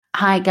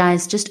Hi,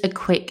 guys. Just a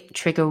quick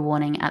trigger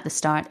warning at the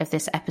start of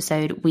this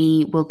episode.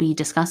 We will be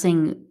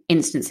discussing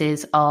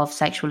instances of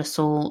sexual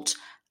assault,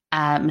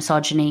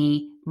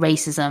 misogyny,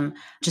 racism.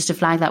 Just to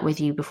flag that with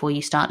you before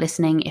you start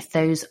listening. If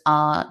those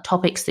are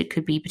topics that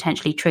could be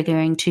potentially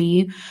triggering to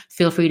you,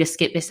 feel free to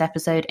skip this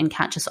episode and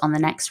catch us on the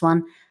next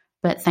one.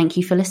 But thank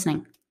you for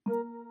listening.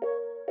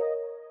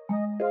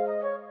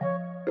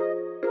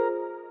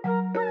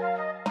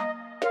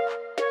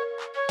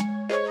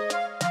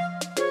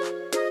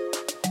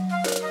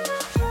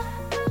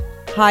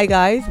 Hi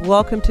guys,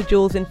 welcome to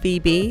Jules and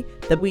Phoebe,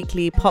 the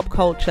weekly pop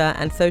culture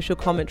and social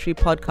commentary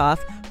podcast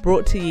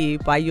brought to you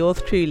by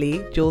yours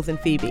truly, Jules and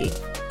Phoebe.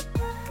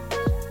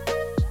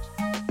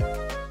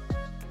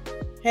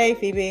 Hey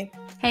Phoebe.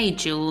 Hey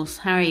Jules,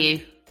 how are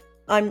you?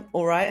 I'm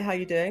all right, how are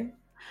you doing?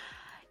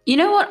 You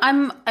know what,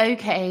 I'm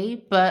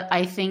okay, but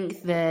I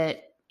think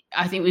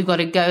we've got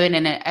to go in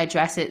and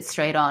address it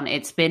straight on.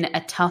 It's been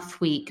a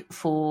tough week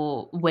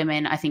for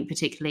women, I think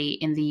particularly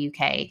in the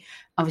UK.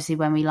 Obviously,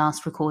 when we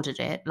last recorded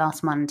the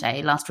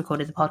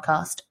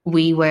podcast,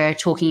 we were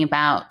talking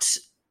about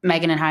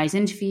Meghan and Harry's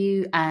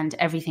interview and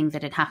everything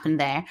that had happened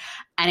there.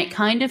 And it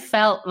kind of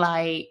felt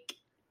like,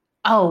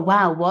 oh,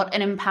 wow, what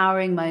an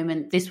empowering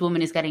moment. This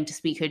woman is getting to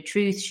speak her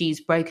truth. She's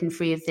broken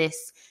free of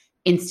this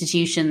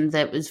institution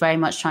that was very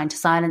much trying to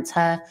silence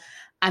her.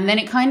 And then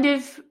it kind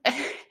of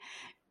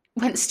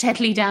went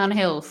steadily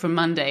downhill from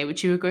Monday.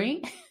 Would you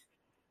agree?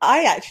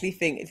 I actually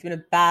think it's been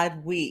a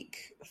bad week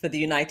for the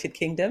United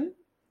Kingdom.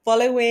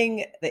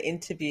 Following the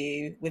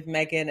interview with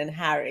Meghan and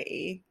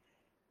Harry,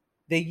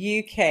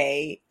 the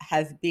UK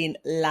has been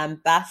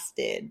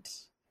lambasted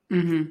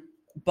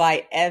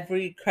by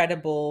every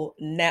credible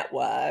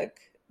network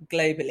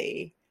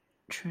globally.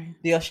 True.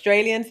 The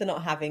Australians are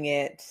not having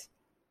it.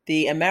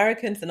 The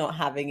Americans are not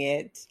having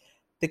it.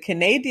 The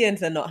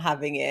Canadians are not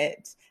having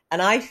it.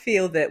 And I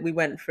feel that we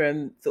went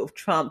from sort of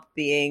Trump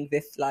being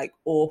this like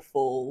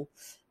awful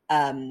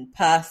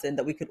person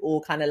that we could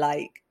all kind of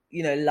like,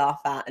 you know, laugh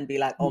at and be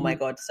like, oh my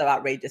God, so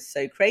outrageous,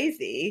 so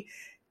crazy,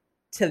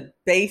 to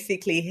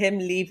basically him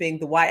leaving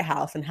the White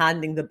House and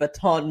handing the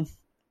baton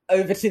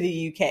over to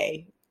the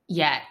UK.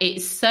 Yeah,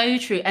 it's so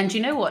true. And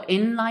you know what?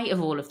 In light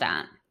of all of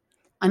that,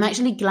 I'm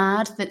actually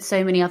glad that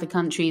so many other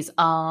countries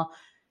are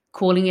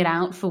calling it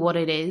out for what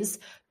it is,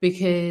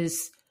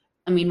 because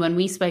I mean, when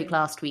we spoke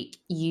last week,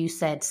 you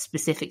said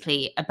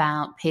specifically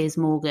about Piers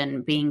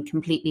Morgan being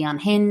completely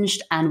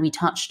unhinged, and we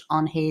touched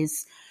on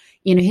his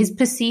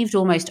perceived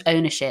almost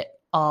ownership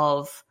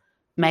of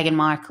Meghan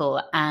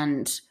Markle,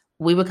 and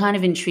we were kind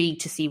of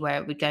intrigued to see where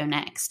it would go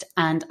next.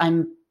 And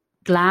I'm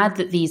glad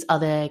that these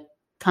other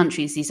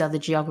countries, these other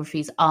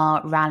geographies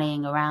are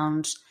rallying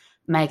around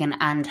Meghan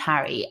and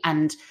Harry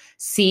and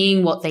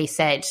seeing what they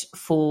said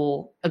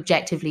for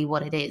objectively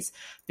what it is,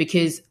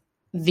 because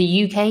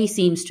the UK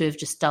seems to have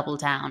just doubled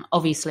down.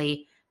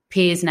 Obviously,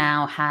 Piers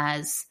now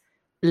has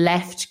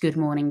left Good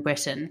Morning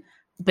Britain,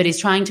 but is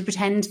trying to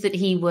pretend that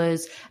he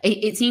was...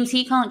 It seems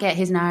he can't get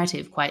his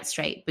narrative quite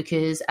straight,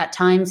 because at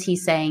times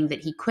he's saying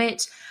that he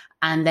quit,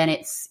 and then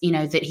it's, you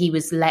know, that he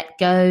was let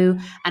go.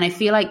 And I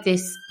feel like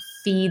this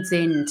feeds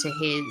into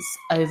his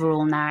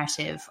overall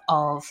narrative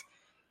of,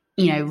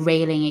 you know,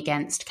 railing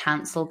against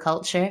cancel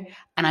culture.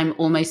 And I'm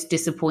almost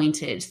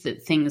disappointed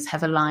that things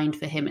have aligned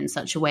for him in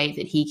such a way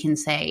that he can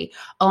say,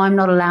 oh, I'm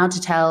not allowed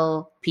to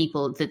tell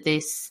people that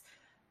this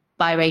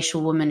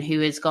biracial woman who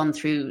has gone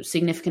through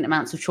significant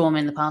amounts of trauma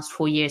in the past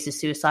 4 years is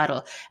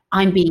suicidal.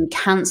 I'm being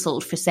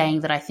cancelled for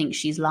saying that I think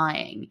she's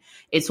lying.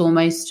 It's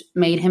almost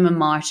made him a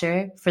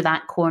martyr for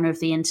that corner of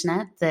the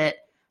internet that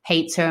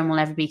hates her and will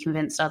never be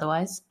convinced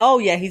otherwise. Oh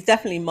yeah, he's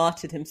definitely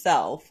martyred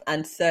himself.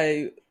 And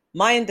so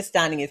my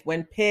understanding is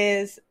when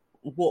Piers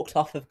walked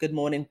off of Good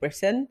Morning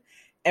Britain,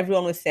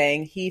 everyone was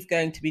saying he's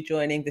going to be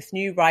joining this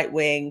new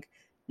right-wing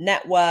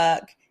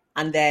network.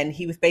 And then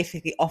he was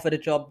basically offered a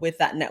job with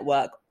that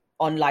network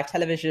on live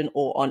television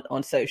or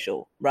on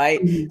social, right?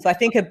 So I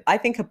think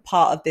a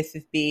part of this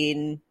has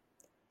been,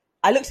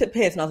 I looked at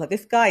Piers and I was like,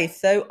 this guy is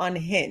so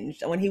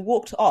unhinged. And when he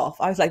walked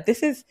off, I was like,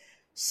 this is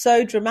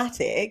so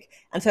dramatic.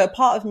 And so a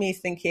part of me is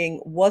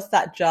thinking, was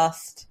that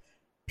just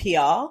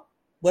PR?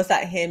 Was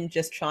that him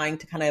just trying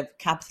to kind of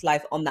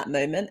capitalize on that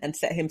moment and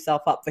set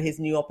himself up for his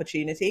new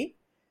opportunity?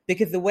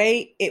 Because the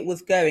way it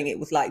was going, it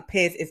was like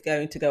Piers is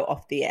going to go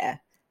off the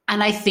air.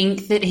 And I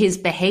think that his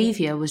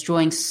behavior was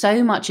drawing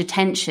so much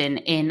attention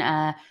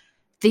in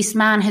this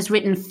man has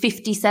written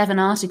 57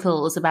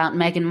 articles about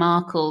Meghan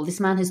Markle. This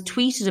man has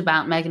tweeted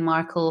about Meghan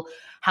Markle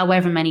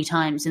however many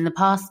times in the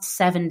past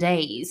 7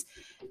 days.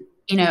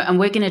 You know, and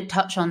we're going to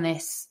touch on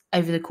this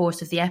over the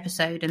course of the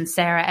episode, and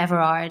Sarah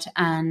Everard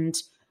and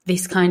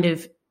this kind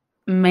of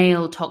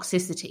male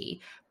toxicity.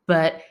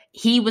 But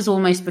he was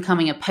almost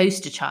becoming a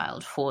poster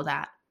child for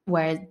that,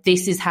 where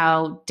this is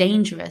how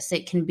dangerous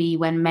it can be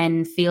when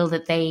men feel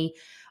that they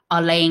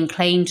are laying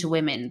claim to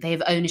women. They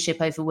have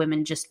ownership over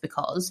women just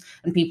because.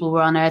 And people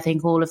were unearthing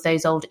all of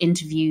those old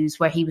interviews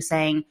where he was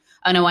saying,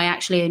 oh no, I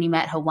actually only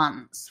met her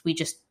once. We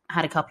just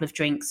had a couple of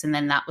drinks and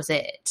then that was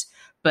it.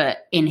 But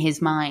in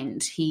his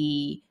mind,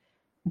 he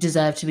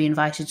deserve to be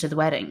invited to the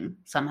wedding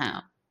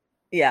somehow.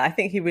 Yeah, I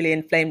think he really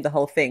inflamed the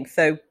whole thing.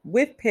 So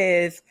with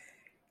Piers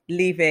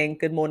leaving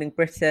Good Morning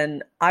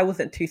Britain, I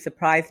wasn't too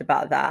surprised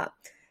about that.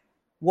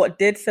 What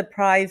did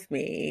surprise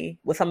me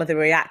were some of the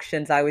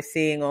reactions I was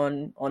seeing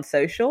on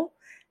social,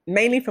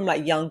 mainly from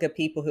like younger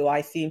people who I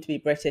assume to be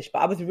British.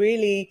 But I was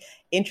really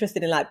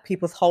interested in like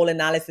people's whole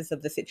analysis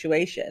of the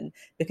situation,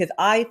 because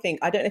I think,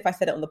 I don't know if I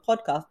said it on the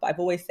podcast, but I've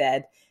always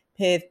said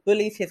Piers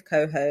bullies his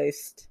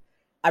co-host.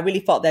 I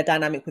really felt their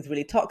dynamic was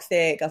really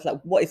toxic. I was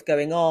like, what is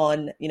going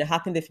on? You know, how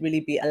can this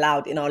really be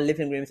allowed in our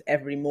living rooms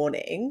every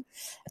morning?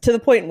 To the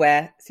point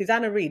where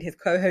Susanna Reid, his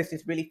co-host,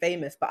 is really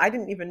famous, but I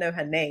didn't even know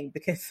her name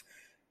because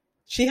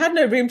she had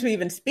no room to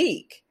even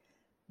speak.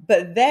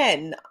 But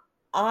then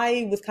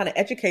I was kind of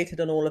educated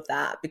on all of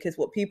that, because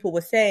what people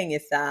were saying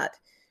is that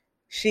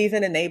she's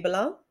an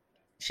enabler.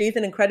 She's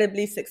an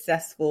incredibly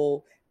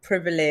successful,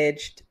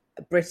 privileged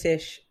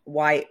British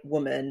white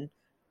woman,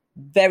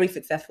 very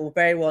successful,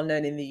 very well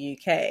known in the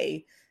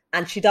UK,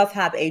 and she does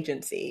have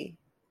agency.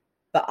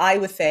 But I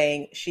was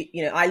saying,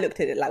 I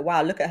looked at it like,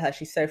 wow, look at her.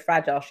 She's so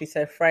fragile. She's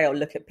so frail.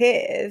 Look at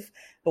Piers.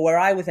 But where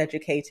I was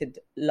educated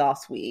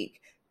last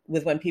week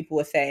was when people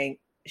were saying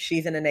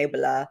she's an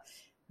enabler.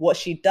 What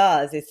she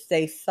does is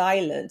stay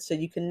silent. So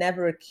you can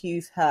never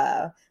accuse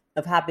her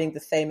of having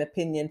the same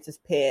opinions as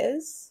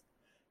Piers,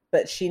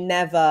 but she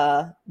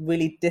never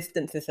really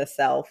distances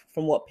herself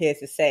from what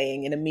Piers is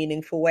saying in a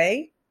meaningful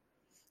way.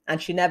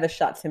 And she never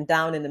shuts him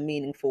down in a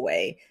meaningful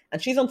way.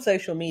 And she's on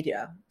social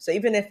media. So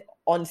even if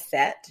on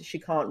set she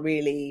can't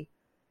really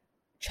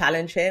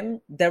challenge him,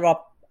 there are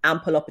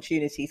ample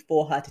opportunities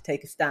for her to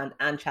take a stand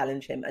and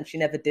challenge him. And she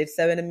never did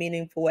so in a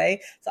meaningful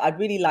way. So I'd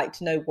really like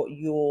to know what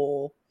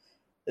your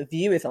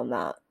view is on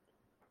that.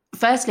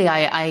 Firstly,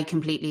 I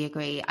completely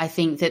agree. I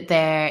think that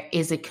there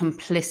is a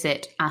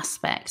complicit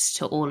aspect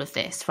to all of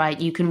this, right?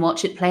 You can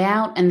watch it play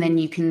out and then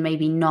you can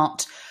maybe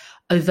not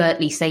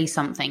overtly say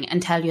something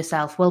and tell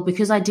yourself, well,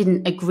 because I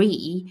didn't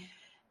agree,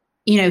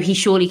 he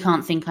surely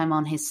can't think I'm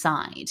on his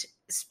side,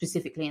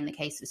 specifically in the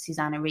case of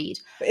Susanna Reid.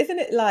 But isn't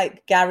it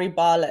like Gary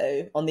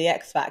Barlow on The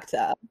X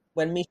Factor,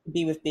 when Misha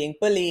B was being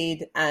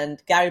bullied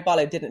and Gary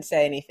Barlow didn't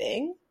say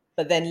anything,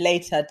 but then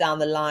later down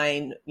the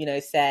line,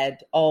 said,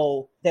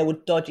 oh, there were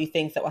dodgy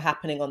things that were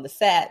happening on the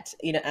set,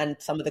 and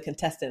some of the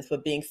contestants were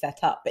being set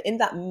up. But in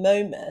that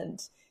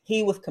moment,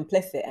 he was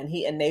complicit and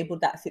he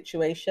enabled that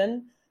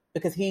situation,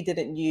 because he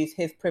didn't use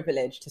his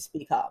privilege to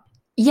speak up.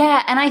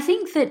 Yeah, and I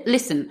think that,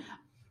 listen,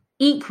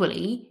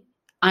 equally,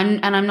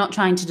 I'm not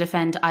trying to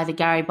defend either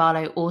Gary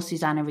Barlow or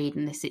Susanna Reid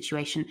in this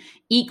situation.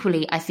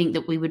 Equally, I think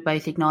that we would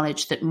both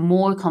acknowledge that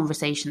more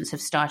conversations have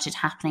started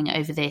happening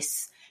over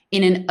this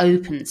in an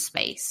open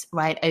space,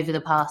 right, over the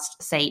past,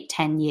 say,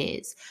 10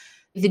 years.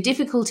 The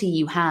difficulty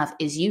you have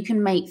is you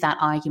can make that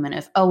argument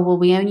of, oh, well,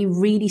 we only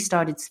really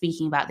started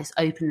speaking about this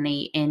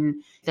openly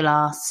in the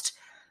last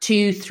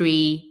 2,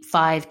 3,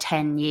 5,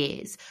 10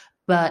 years.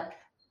 But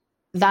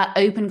that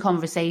open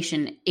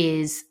conversation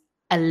is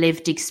a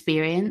lived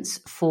experience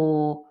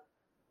for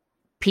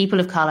people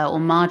of color or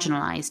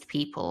marginalized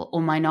people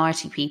or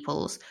minority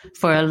peoples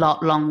for a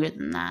lot longer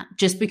than that.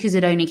 Just because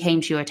it only came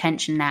to your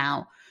attention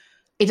now,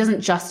 it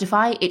doesn't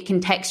justify, it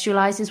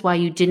contextualizes why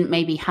you didn't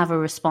maybe have a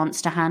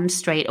response to hand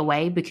straight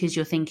away, because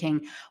you're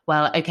thinking,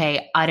 well,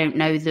 okay, I don't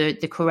know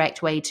the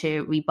correct way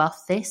to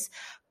rebuff this.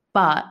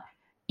 But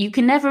you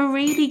can never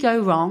really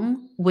go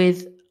wrong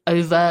with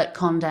overt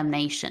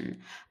condemnation.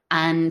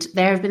 And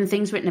there have been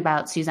things written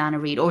about Susanna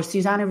Reid, or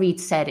Susanna Reid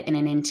said in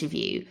an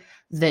interview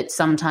that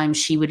sometimes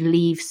she would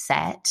leave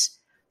set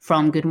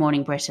from Good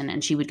Morning Britain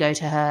and she would go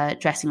to her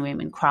dressing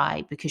room and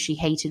cry because she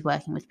hated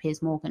working with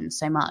Piers Morgan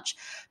so much.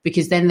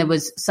 Because then there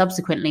was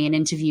subsequently an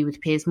interview with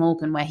Piers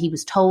Morgan where he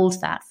was told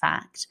that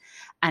fact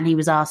and he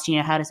was asked,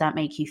 how does that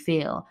make you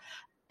feel?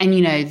 And,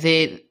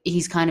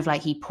 he's kind of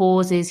like, he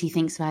pauses, he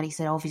thinks about it. He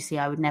said, obviously,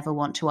 I would never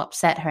want to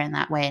upset her in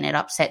that way. And it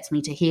upsets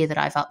me to hear that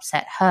I've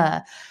upset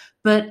her.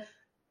 But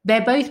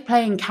they're both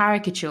playing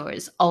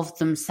caricatures of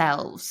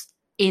themselves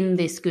in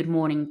this Good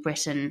Morning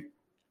Britain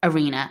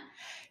arena.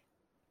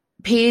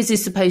 Piers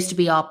is supposed to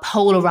be our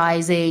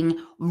polarizing,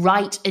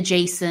 right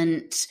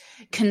adjacent,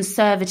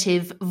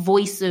 conservative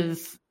voice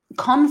of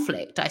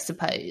conflict, I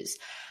suppose.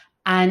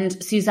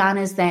 And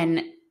Susanna's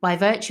then, by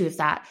virtue of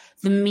that,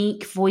 the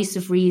meek voice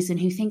of reason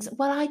who thinks,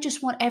 well, I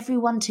just want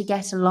everyone to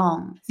get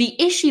along.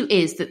 The issue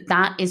is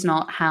that is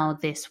not how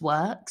this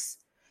works.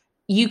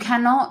 You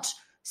cannot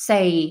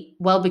say,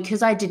 well,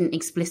 because I didn't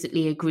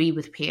explicitly agree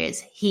with Piers,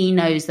 he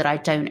knows that I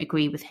don't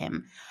agree with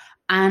him.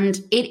 And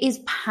it is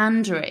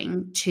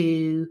pandering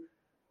to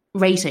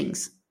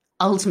ratings,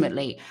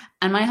 ultimately.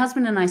 And my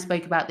husband and I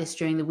spoke about this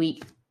during the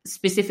week,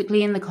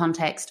 specifically in the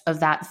context of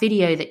that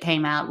video that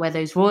came out where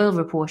those royal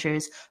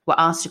reporters were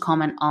asked to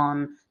comment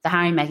on the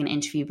Harry and Meghan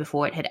interview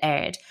before it had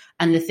aired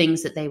and the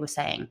things that they were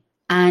saying.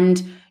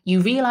 And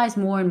you realize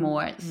more and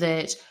more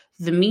that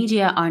the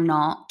media are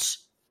not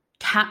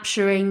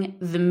capturing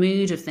the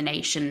mood of the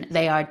nation,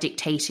 they are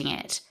dictating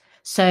it.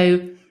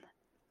 So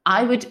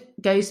I would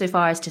go so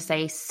far as to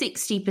say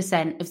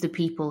 60% of the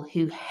people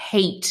who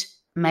hate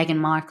Meghan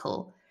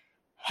Markle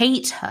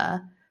hate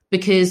her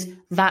because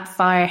that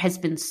fire has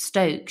been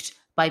stoked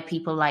by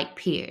people like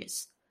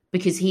Piers,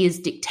 because he has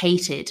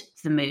dictated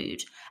the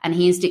mood. And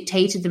he has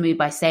dictated the mood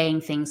by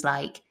saying things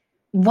like,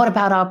 what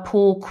about our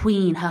poor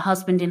queen, her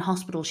husband in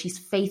hospital? She's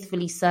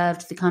faithfully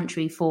served the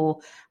country for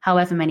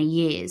however many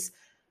years.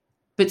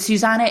 But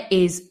Susanna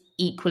is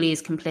equally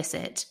as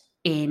complicit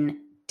in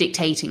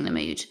dictating the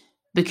mood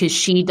because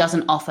she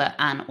doesn't offer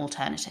an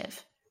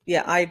alternative.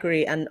 Yeah, I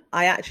agree. And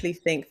I actually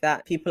think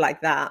that people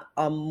like that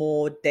are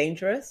more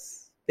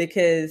dangerous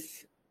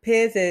because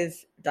Piers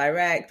is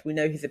direct. We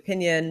know his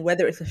opinion,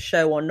 whether it's a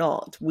show or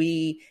not,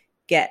 we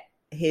get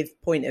his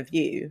point of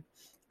view.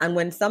 And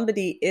when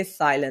somebody is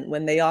silent,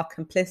 when they are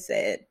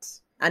complicit,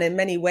 and in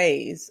many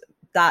ways,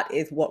 that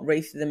is what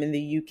racism in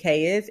the UK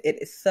is.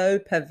 It is so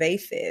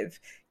pervasive.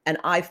 And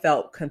I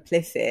felt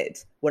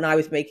complicit when I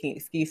was making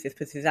excuses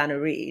for Susanna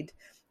Reid.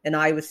 And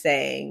I was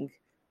saying,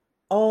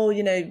 oh,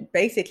 you know,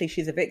 basically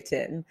she's a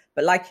victim.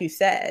 But like you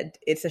said,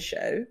 it's a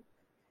show.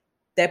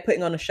 They're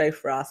putting on a show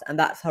for us, and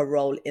that's her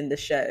role in the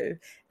show.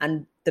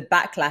 And the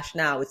backlash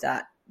now is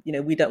that, you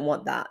know, we don't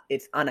want that.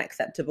 It's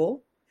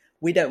unacceptable.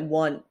 We don't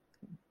want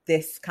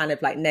this kind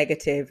of like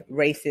negative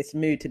racist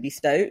mood to be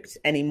stoked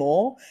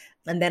anymore.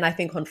 And then I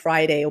think on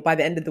Friday or by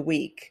the end of the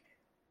week,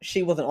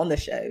 she wasn't on the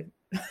show.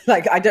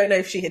 Like, I don't know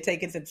if she had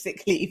taken some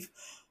sick leave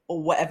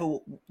or whatever,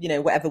 you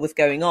know, whatever was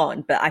going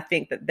on. But I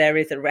think that there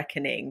is a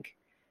reckoning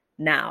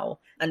now.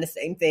 And the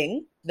same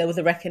thing, there was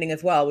a reckoning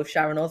as well with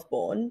Sharon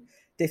Osbourne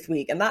this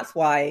week. And that's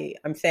why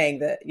I'm saying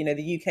that, you know,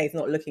 the UK is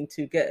not looking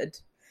too good.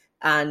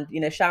 And, you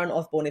know, Sharon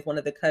Osbourne is one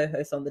of the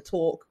co-hosts on The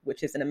Talk,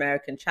 which is an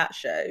American chat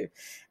show.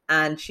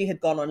 And she had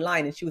gone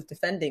online and she was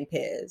defending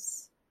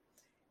Piers.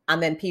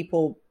 And then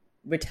people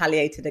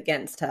retaliated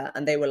against her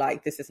and they were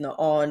like, this is not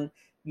on,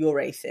 you're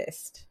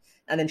racist.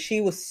 And then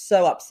she was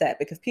so upset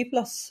because people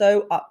are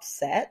so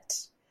upset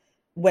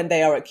when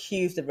they are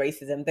accused of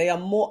racism. They are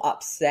more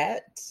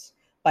upset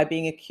by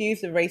being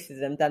accused of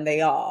racism than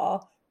they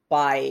are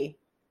by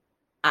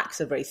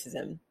acts of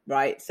racism,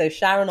 right? So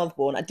Sharon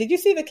Osbourne, did you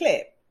see the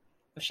clip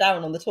of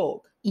Sharon on The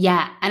Talk?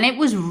 Yeah, and it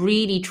was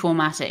really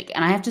traumatic.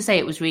 And I have to say,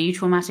 it was really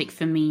traumatic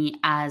for me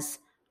as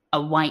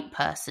a white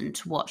person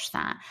to watch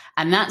that.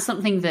 And that's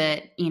something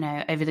that, you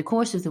know, over the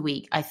course of the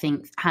week, I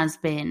think has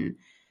been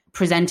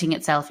presenting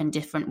itself in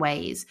different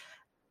ways.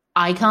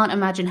 I can't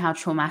imagine how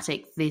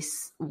traumatic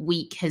this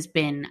week has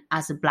been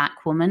as a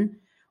Black woman,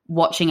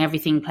 watching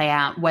everything play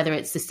out, whether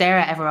it's the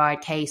Sarah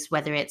Everard case,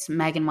 whether it's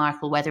Meghan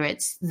Markle, whether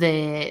it's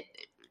the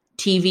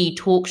TV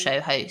talk show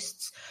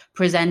hosts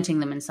presenting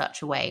them in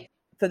such a way.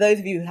 For those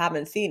of you who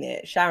haven't seen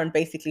it, Sharon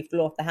basically flew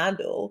off the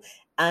handle.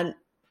 And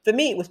for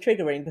me, it was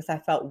triggering because I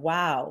felt,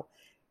 wow,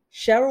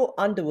 Cheryl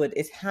Underwood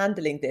is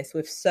handling this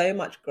with so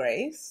much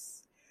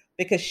grace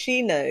because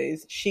she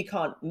knows she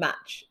can't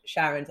match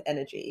Sharon's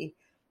energy.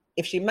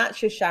 If she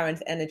matches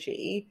Sharon's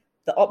energy,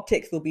 the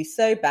optics will be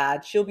so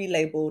bad. She'll be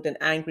labeled an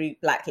angry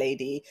Black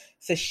lady.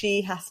 So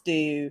she has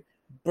to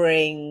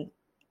bring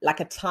like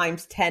a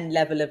times 10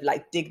 level of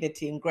like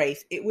dignity and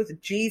grace. It was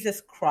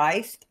Jesus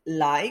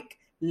Christ-like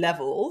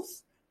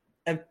levels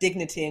of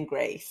dignity and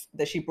grace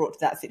that she brought to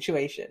that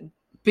situation.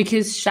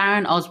 Because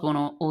Sharon Osbourne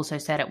also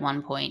said at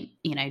one point,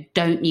 you know,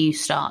 don't you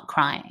start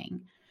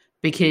crying,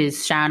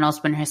 because Sharon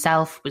Osbourne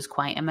herself was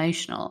quite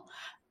emotional.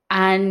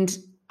 And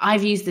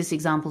I've used this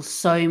example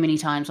so many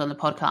times on the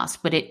podcast,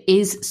 but it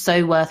is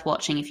so worth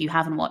watching if you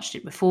haven't watched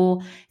it before.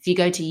 If you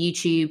go to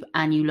YouTube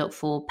and you look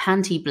for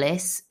Panty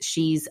Bliss,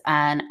 she's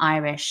an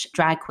Irish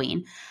drag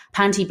queen,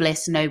 Panty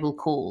Bliss Noble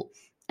Call.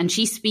 And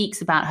she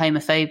speaks about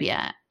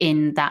homophobia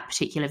in that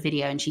particular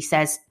video. And she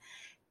says,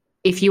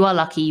 if you are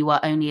lucky, you are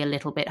only a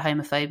little bit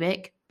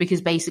homophobic,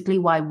 because basically,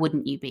 why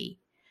wouldn't you be?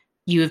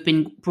 You have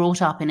been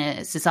brought up in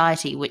a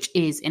society which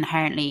is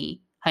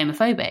inherently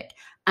homophobic.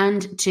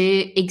 And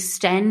to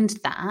extend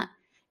that,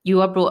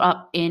 you are brought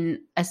up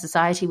in a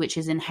society which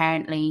is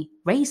inherently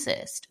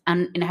racist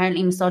and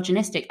inherently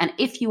misogynistic. And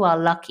if you are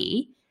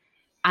lucky,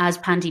 as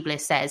Panty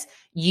Bliss says,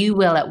 you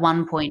will at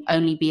one point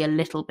only be a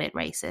little bit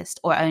racist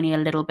or only a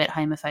little bit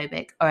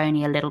homophobic or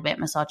only a little bit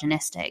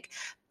misogynistic.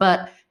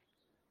 But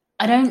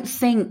I don't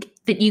think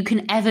that you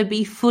can ever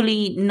be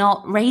fully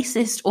not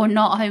racist or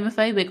not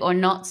homophobic or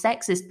not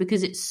sexist,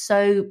 because it's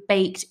so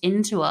baked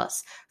into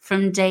us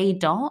from day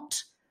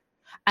dot.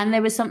 And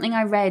there was something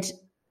I read,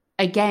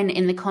 again,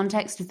 in the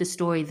context of the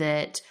story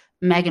that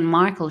Meghan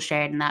Markle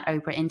shared in that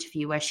Oprah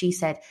interview, where she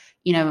said,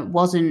 you know, it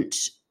wasn't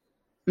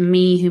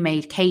me who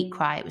made Kate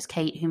cry, it was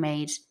Kate who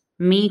made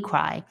me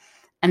cry.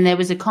 And there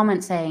was a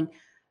comment saying,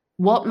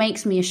 what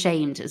makes me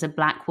ashamed as a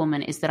Black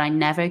woman is that I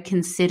never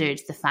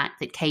considered the fact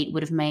that Kate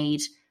would have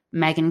made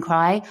Meghan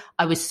cry.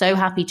 I was so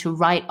happy to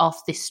write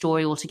off this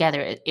story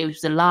altogether. It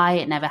was a lie.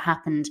 It never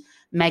happened.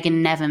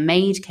 Meghan never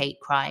made Kate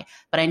cry,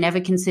 but I never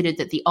considered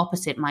that the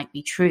opposite might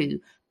be true,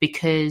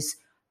 because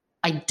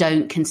I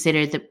don't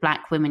consider that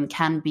Black women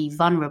can be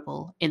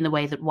vulnerable in the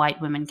way that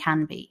white women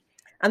can be.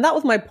 And that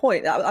was my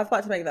point. I was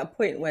about to make that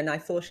point when I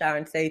saw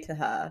Sharon say to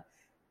her,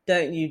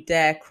 don't you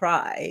dare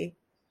cry.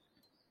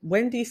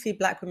 When do you see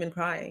Black women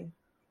crying?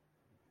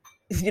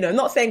 I'm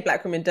not saying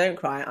black women don't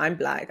cry. I'm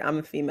black, I'm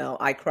a female,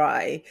 I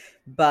cry,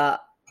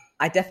 but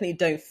I definitely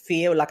don't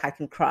feel like I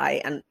can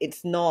cry. And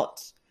it's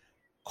not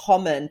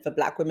common for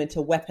black women to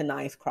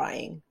weaponize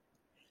crying.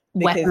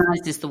 Because,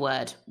 Weaponized is the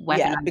word.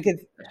 yeah, Weaponized. because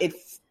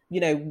it's,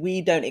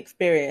 we don't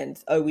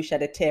experience, oh, we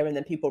shed a tear and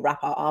then people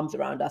wrap our arms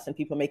around us and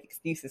people make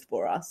excuses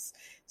for us.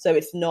 So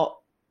it's not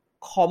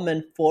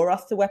common for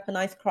us to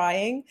weaponize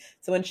crying.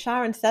 So when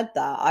Sharon said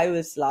that, I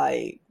was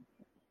like,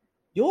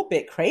 you're a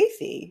bit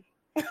crazy.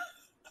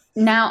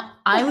 Now,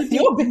 I would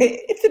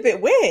it's a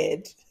bit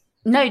weird.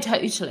 No,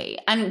 totally.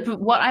 And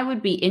what I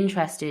would be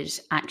interested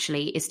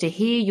actually is to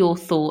hear your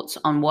thoughts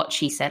on what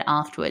she said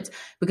afterwards,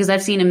 because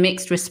I've seen a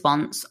mixed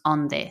response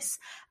on this.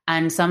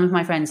 And some of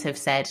my friends have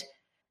said,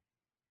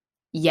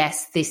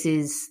 yes, this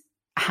is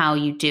how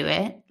you do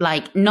it.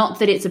 Like, not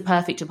that it's a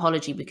perfect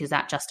apology because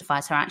that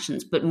justifies her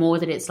actions, but more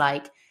that it's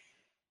like,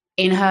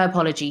 in her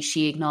apology,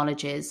 she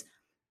acknowledges,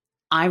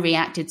 I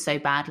reacted so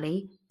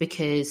badly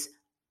because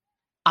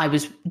I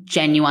was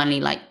genuinely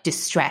like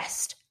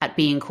distressed at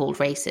being called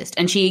racist.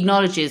 And she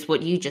acknowledges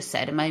what you just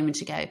said a moment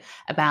ago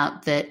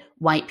about that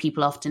white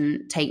people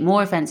often take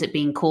more offense at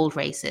being called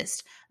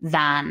racist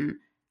than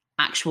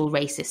actual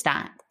racist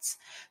acts.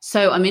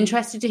 So I'm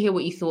interested to hear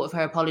what you thought of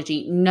her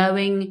apology,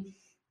 knowing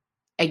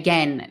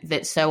again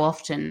that so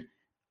often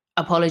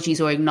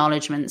apologies or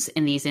acknowledgements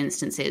in these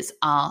instances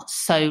are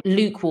so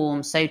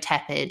lukewarm, so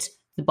tepid,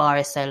 the bar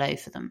is so low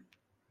for them.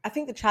 I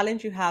think the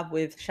challenge you have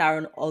with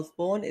Sharon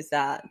Osbourne is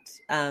that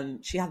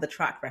she has a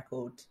track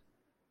record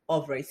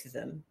of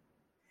racism.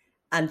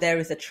 And there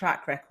is a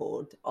track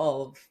record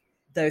of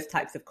those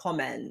types of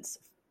comments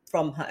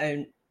from her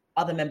own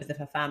other members of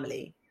her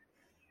family.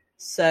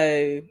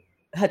 So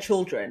her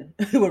children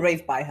who were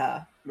raised by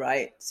her,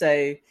 right?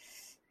 So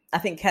I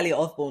think Kelly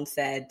Osbourne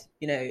said,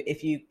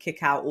 if you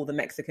kick out all the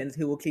Mexicans,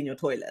 who will clean your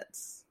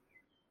toilets?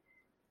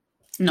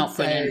 Not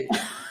brilliant.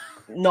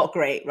 Not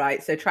great,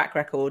 right? So track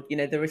record,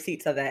 the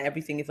receipts are there,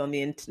 everything is on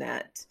the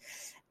internet.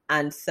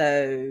 And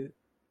so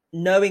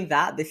knowing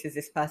that this is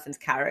this person's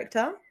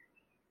character,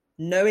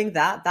 knowing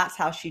that that's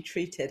how she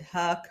treated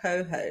her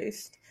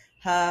co-host,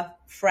 her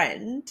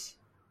friend,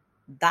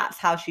 that's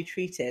how she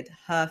treated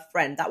her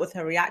friend. That was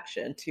her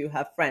reaction to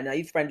her friend. I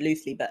use friend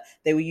loosely, but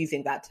they were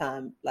using that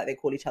term, like they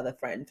call each other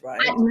friends,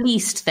 right? At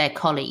least they're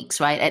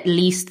colleagues, right? At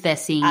least they're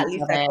seeing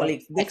each other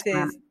colleagues. This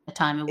is a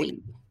time a week.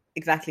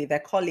 Exactly, they're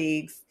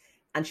colleagues.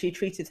 And she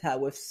treated her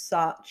with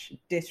such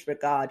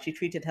disregard. She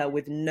treated her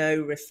with no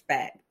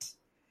respect.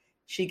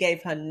 She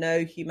gave her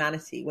no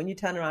humanity. When you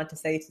turn around to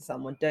say to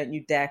someone, don't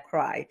you dare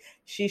cry,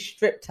 she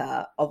stripped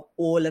her of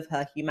all of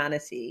her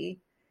humanity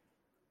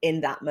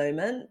in that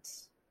moment.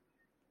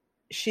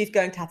 She's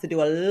going to have to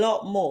do a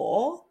lot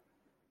more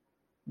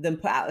than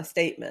put out a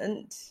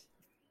statement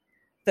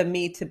for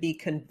me to be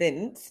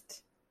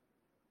convinced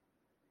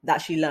that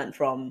she learned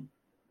from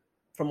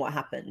what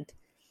happened.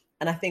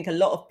 And I think a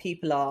lot of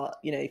people are,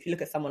 if you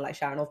look at someone like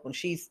Sharon Osbourne,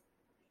 she's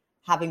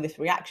having this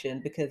reaction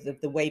because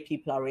of the way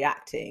people are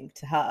reacting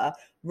to her,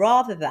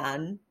 rather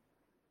than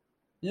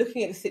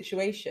looking at the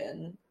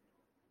situation,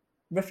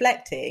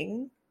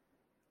 reflecting,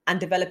 and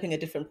developing a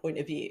different point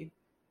of view.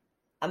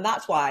 And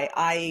that's why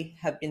I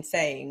have been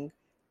saying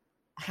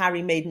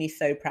Harry made me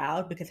so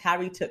proud, because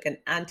Harry took an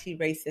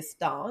anti-racist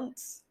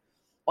stance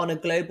on a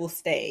global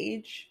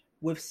stage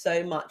with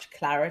so much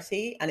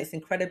clarity. And it's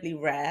incredibly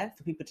rare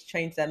for people to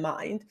change their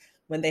mind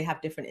when they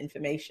have different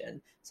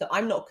information. So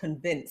I'm not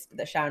convinced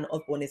that Sharon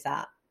Osbourne is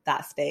at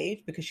that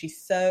stage, because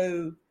she's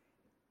so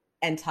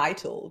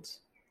entitled.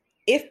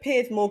 If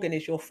Piers Morgan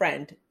is your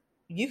friend,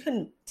 you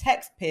can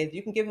text Piers,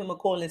 you can give him a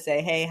call and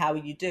say, hey, how are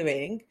you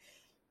doing?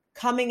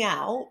 Coming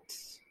out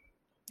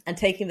and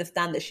taking the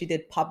stand that she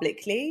did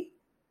publicly,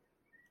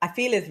 I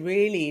feel is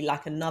really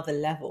like another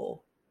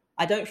level.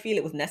 I don't feel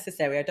it was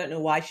necessary. I don't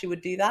know why she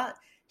would do that.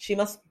 She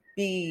must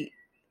be,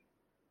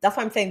 that's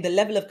why I'm saying the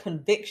level of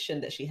conviction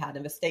that she had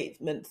in the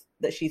statements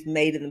that she's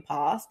made in the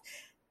past,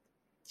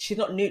 she's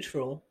not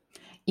neutral.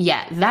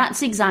 Yeah,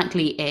 that's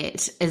exactly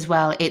it as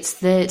well. It's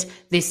that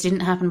this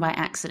didn't happen by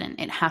accident.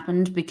 It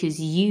happened because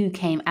you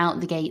came out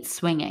the gate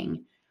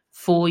swinging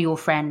for your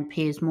friend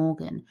Piers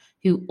Morgan,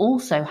 who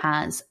also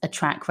has a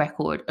track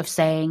record of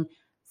saying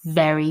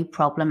very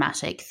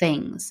problematic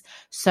things.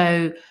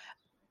 So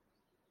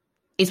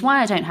it's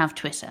why I don't have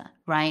Twitter,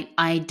 right?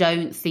 I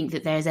don't think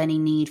that there's any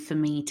need for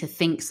me to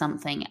think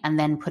something and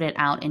then put it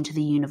out into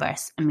the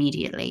universe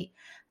immediately.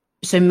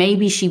 So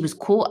maybe she was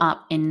caught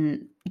up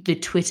in the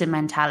Twitter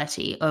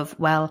mentality of,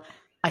 well,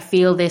 I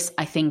feel this,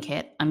 I think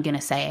it, I'm going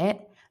to say it,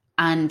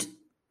 and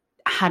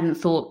hadn't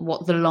thought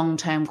what the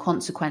long-term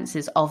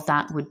consequences of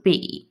that would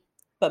be.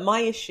 But my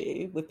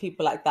issue with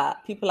people like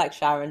that, people like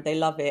Sharon, they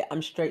love it.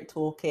 I'm straight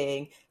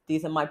talking.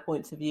 These are my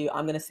points of view.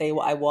 I'm going to say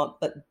what I want.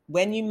 But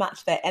when you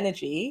match their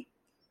energy,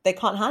 they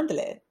can't handle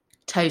it.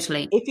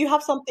 Totally. If you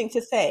have something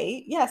to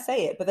say, yeah,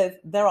 say it. But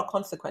there are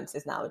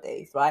consequences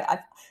nowadays, right?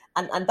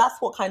 And that's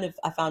what kind of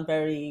I found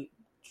very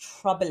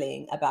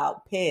troubling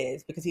about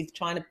Piers, because he's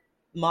trying to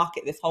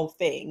market this whole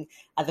thing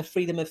as a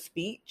freedom of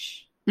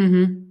speech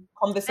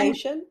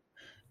conversation.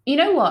 You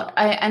know what?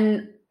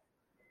 And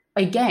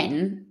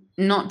again,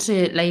 not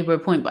to labor a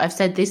point, but I've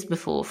said this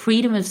before,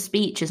 freedom of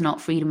speech is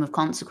not freedom of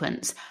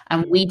consequence.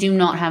 And we do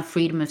not have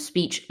freedom of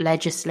speech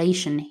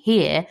legislation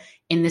here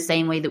in the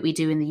same way that we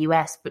do in the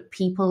US. But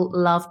people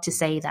love to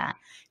say that.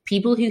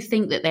 People who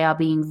think that they are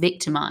being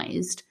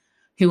victimized,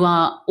 who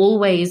are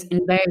always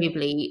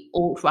invariably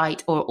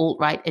alt-right or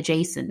alt-right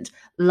adjacent,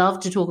 love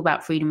to talk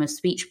about freedom of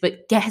speech.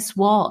 But guess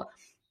what?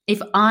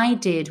 If I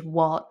did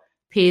what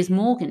Piers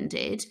Morgan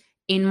did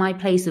in my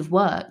place of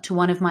work to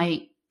one of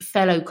my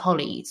fellow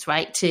colleagues,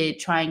 right, to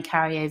try and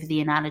carry over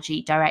the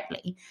analogy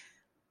directly,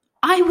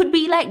 I would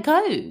be let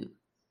go.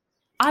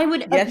 I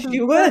would, Yes,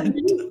 you would.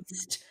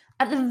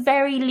 at the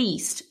very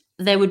least,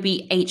 there would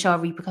be HR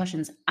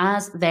repercussions,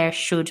 as there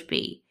should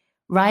be,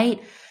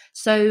 right?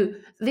 So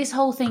this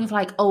whole thing of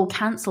like, oh,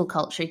 cancel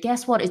culture,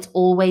 guess what? It's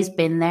always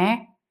been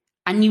there.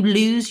 And you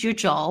lose your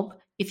job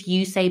if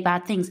you say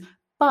bad things.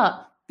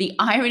 But the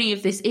irony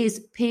of this is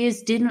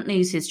Piers didn't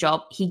lose his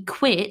job. He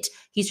quit.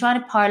 He's trying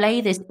to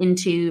parlay this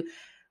into,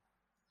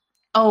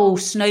 oh,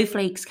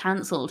 Snowflake's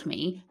cancelled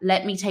me.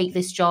 Let me take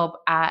this job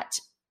at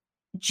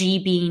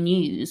GB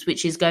News,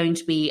 which is going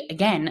to be,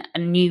 again, a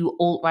new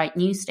alt-right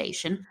news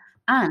station,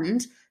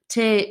 and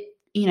to,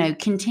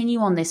 continue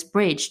on this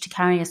bridge to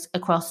carry us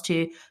across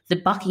to the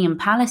Buckingham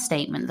Palace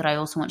statement that I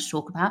also want to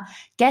talk about.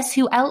 Guess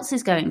who else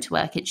is going to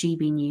work at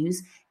GB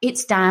News?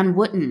 It's Dan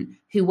Wootton,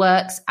 who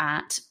works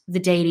at the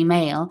Daily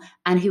Mail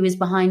and who is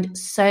behind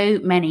so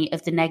many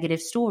of the negative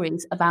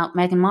stories about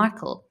Meghan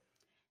Markle.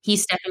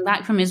 He's stepping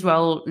back from his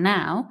role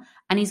now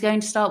and he's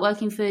going to start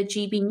working for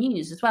GB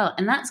News as well.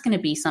 And that's going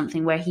to be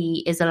something where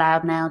he is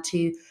allowed now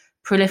to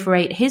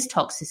proliferate his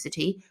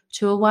toxicity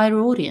to a wider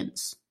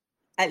audience.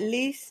 At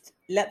least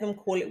let them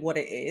call it what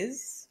it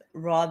is,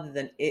 rather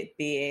than it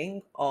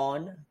being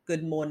on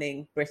Good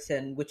Morning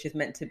Britain, which is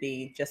meant to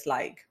be just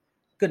like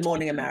Good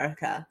Morning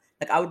America.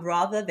 Like, I would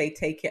rather they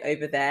take it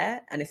over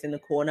there and it's in the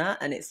corner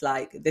and it's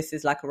like, this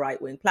is like a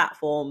right-wing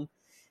platform,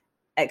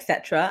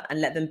 etc.,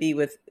 and let them be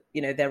with,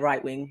 their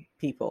right-wing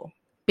people.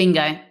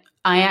 Bingo.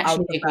 I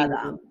actually agree with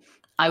you.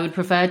 I would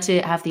prefer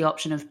to have the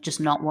option of just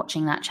not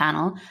watching that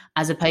channel,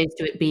 as opposed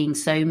to it being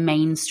so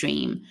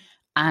mainstream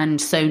and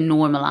so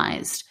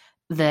normalized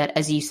that,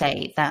 as you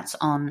say, that's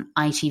on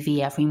ITV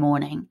every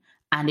morning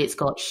and it's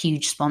got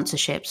huge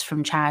sponsorships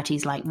from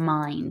charities like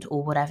Mind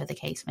or whatever the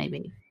case may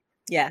be.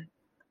 Yeah,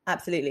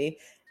 absolutely.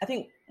 I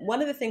think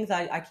one of the things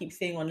I keep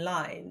seeing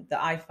online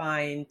that I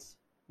find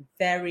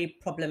very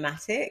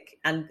problematic,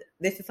 and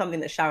this is something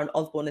that Sharon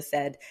Osbourne has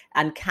said,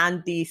 and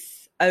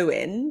Candice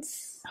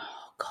Owens,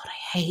 oh God,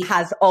 I hate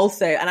has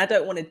also, and I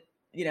don't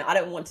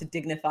want to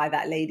dignify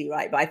that lady,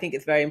 right? But I think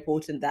it's very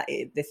important that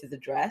this is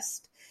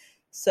addressed.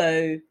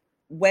 So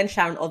when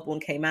Sharon Osbourne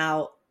came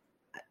out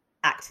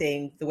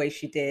acting the way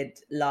she did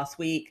last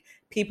week,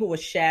 people were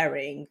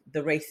sharing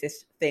the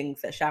racist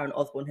things that Sharon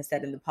Osbourne has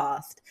said in the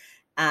past.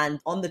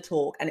 And on the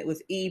talk, and it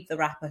was Eve the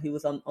rapper who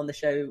was on the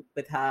show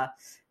with her,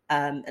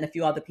 and a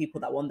few other people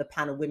that were on the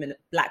panel,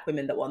 black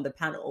women that were on the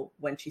panel,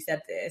 when she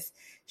said this,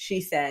 she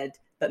said,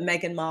 but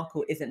Meghan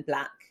Markle isn't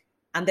black.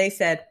 And they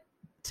said,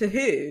 to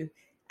who?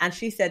 And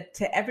she said,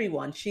 to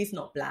everyone, she's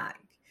not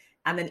black.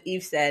 And then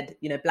Eve said,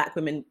 black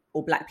women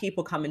or black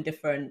people come in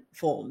different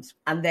forms.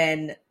 And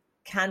then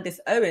Candice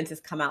Owens has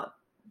come out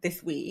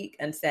this week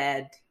and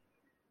said,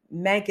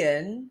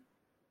 Meghan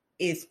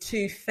is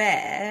too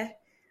fair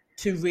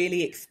to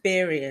really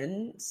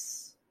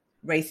experience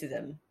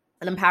racism.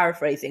 And I'm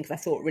paraphrasing because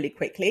I saw it really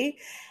quickly.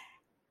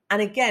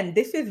 And again,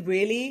 this is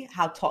really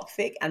how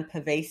toxic and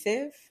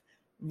pervasive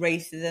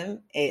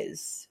racism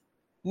is.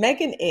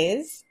 Meghan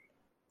is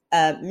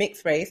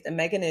mixed race, and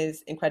Meghan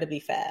is incredibly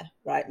fair,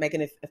 right?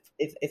 Meghan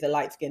is a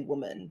light-skinned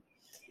woman.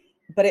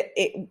 But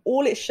it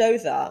all it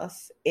shows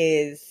us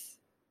is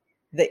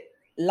that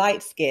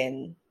light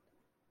skin,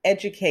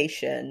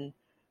 education,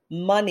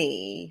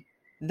 money,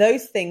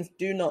 those things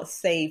do not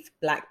save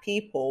Black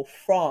people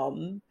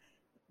from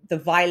the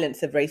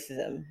violence of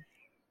racism.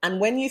 And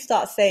when you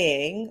start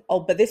saying, oh,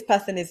 but this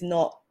person is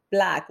not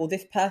Black, or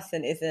this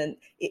person isn't,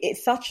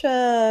 it's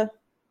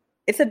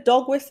a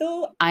dog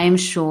whistle. I am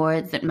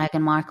sure that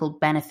Meghan Markle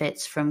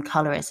benefits from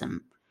colorism,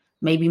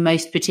 maybe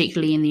most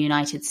particularly in the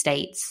United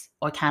States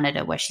or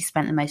Canada, where she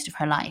spent the most of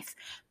her life.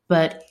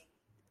 But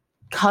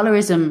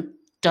colorism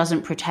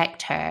doesn't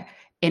protect her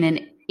in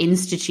an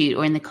institute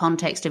or in the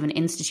context of an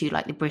institute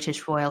like the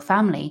British royal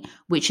family,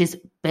 which is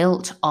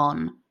built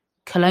on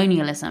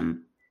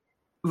colonialism,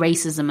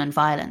 racism and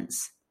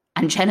violence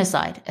and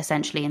genocide,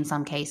 essentially, in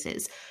some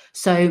cases.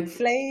 So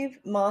slave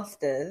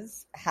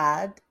masters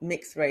had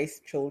mixed race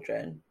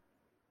children.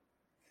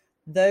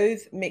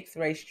 Those mixed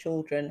race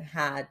children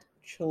had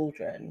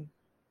children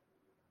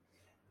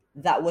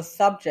that were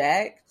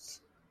subject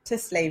to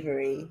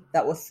slavery,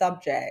 that were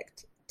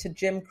subject to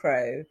Jim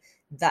Crow,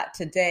 that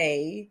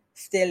today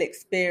still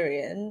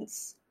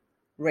experience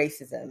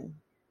racism.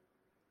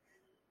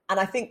 And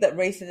I think that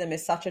racism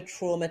is such a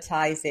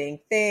traumatizing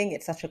thing.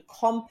 It's such a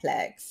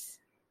complex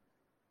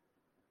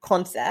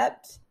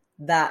concept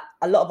that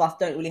a lot of us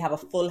don't really have a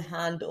full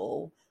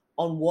handle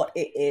on what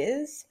it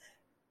is.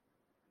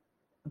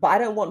 But I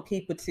don't want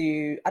people's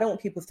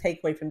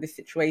takeaway from this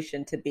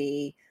situation to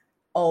be,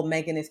 oh,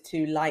 Meghan is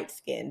too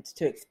light-skinned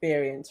to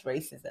experience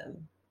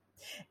racism.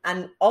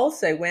 And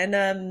also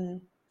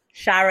when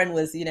Sharon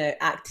was,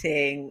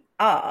 acting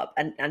up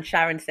and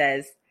Sharon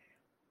says,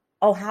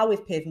 oh, how is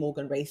Piers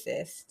Morgan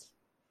racist?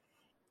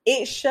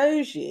 It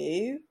shows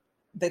you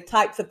the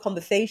types of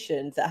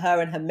conversations that her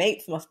and her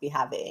mates must be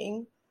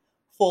having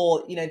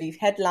for, these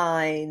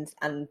headlines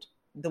and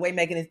the way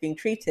Meghan is being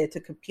treated to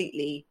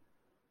completely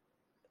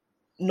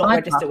not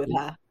register with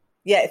her.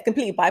 Yeah, it's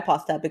completely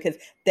bypassed her because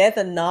there's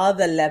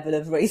another level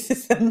of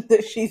racism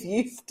that she's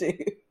used to.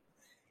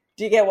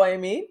 Do you get what I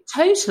mean?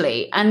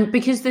 Totally. And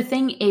because the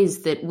thing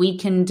is that we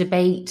can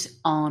debate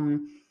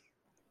on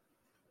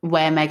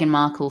where Meghan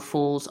Markle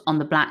falls on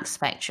the black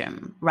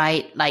spectrum,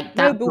 right? Like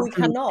that. No, but we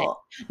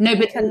cannot. No, but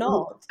we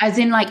cannot. As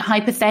in, like,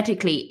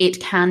 hypothetically, it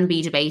can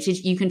be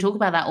debated. You can talk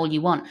about that all you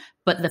want.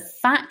 But the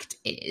fact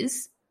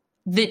is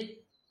that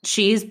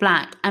she is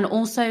black, and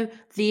also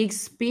the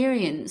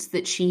experience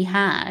that she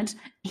had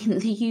in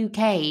the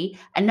UK,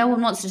 and no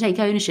one wants to take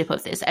ownership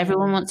of this.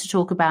 Everyone wants to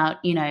talk about,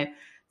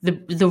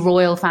 the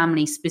royal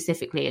family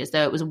specifically as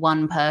though it was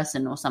one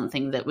person or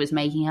something that was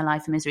making her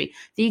life a misery.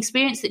 The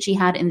experience that she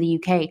had in the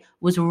UK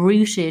was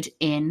rooted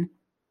in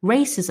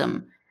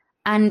racism.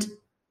 And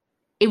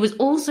it was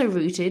also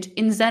rooted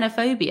in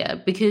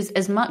xenophobia, because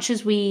as much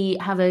as we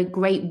have a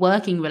great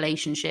working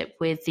relationship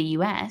with the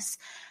US,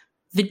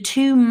 the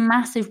two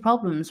massive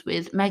problems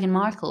with Meghan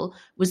Markle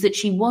was that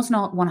she was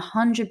not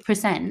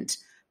 100%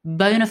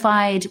 bona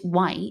fide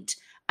white,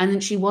 and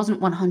that she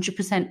wasn't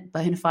 100%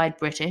 bona fide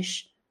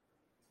British.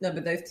 No,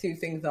 but those two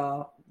things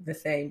are the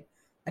same.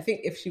 I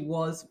think if she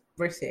was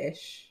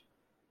British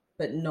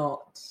but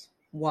not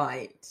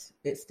white,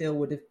 it still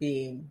would have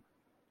been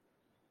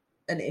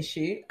an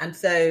issue. And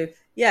so,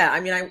 yeah, I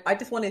mean, I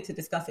just wanted to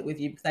discuss it with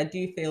you because I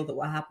do feel that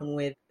what happened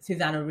with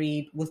Susanna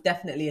Reid was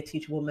definitely a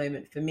teachable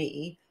moment for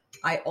me.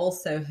 I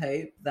also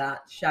hope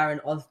that Sharon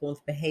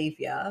Osbourne's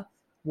behavior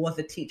was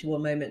a teachable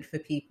moment for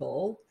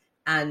people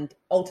and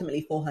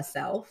ultimately for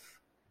herself,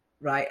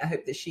 right? I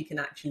hope that she can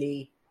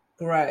actually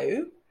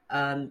grow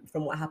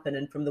from what happened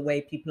and from the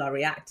way people are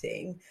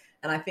reacting.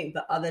 And I think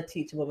the other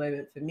teachable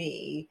moment for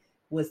me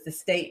was the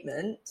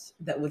statement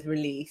that was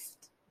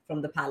released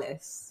from the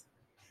palace.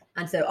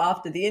 And so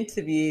after the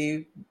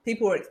interview,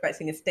 people were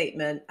expecting a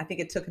statement. I think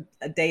it took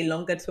a day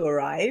longer to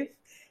arrive.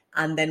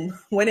 And then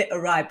when it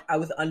arrived, I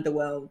was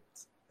underwhelmed.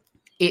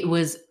 It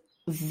was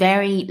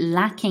very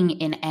lacking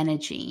in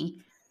energy,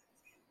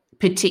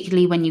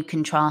 particularly when you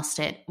contrast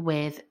it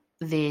with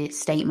the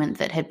statement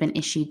that had been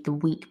issued the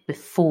week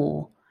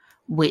before,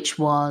 which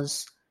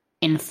was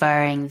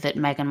inferring that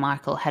Meghan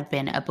Markle had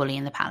been a bully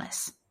in the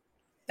palace.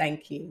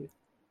 Thank you.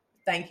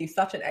 Thank you.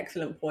 Such an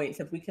excellent point.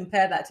 So if we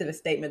compare that to the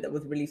statement that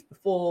was released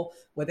before,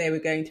 where they were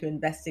going to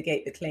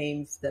investigate the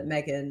claims that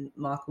Meghan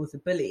Markle was a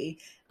bully,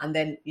 and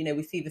then,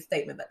 we see the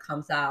statement that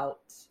comes out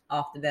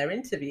after their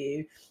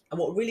interview. And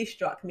what really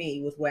struck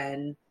me was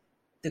when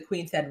the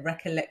Queen said,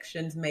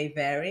 recollections may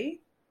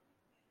vary.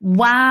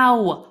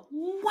 Wow.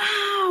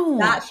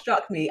 That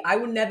struck me. I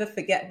will never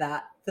forget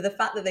that. For the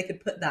fact that they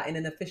could put that in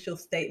an official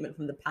statement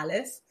from the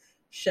palace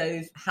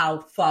shows how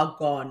far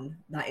gone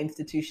that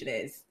institution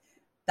is.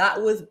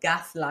 That was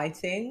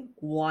gaslighting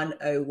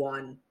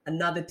 101.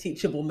 Another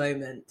teachable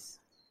moment.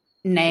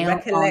 Nail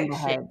on the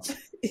head.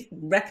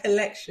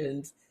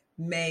 Recollections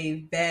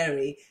may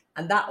vary.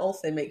 And that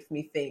also makes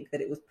me think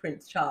that it was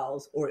Prince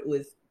Charles or it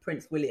was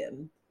Prince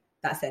William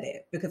that said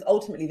it. Because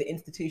ultimately the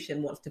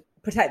institution wants to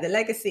protect the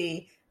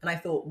legacy. And I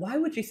thought, why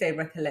would you say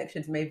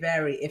recollections may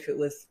vary if it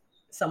was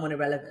someone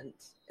irrelevant?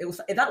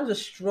 That was a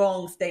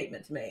strong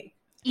statement to make.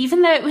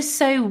 Even though it was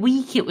so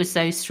weak, it was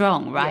so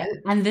strong, right?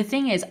 Yeah. And the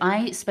thing is,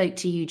 I spoke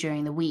to you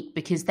during the week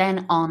because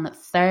then on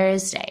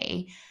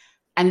Thursday,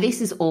 and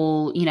this is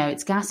all,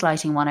 it's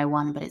gaslighting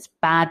 101, but it's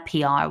bad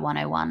PR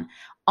 101.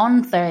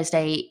 On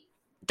Thursday,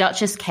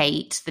 Duchess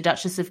Kate, the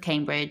Duchess of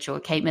Cambridge,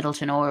 or Kate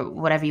Middleton, or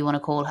whatever you want to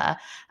call her,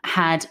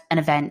 had an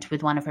event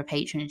with one of her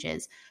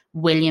patronages.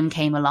 William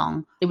came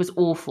along. It was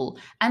awful.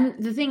 And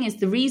the thing is,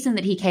 the reason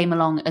that he came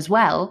along as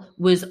well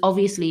was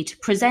obviously to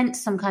present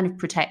some kind of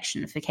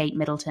protection for Kate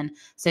Middleton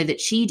so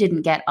that she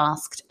didn't get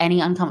asked any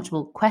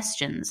uncomfortable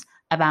questions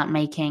about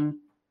making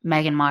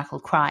Meghan Markle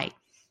cry.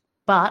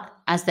 But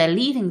as they're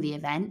leaving the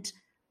event,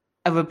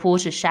 a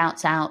reporter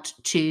shouts out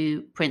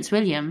to Prince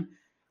William,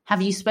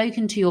 "Have you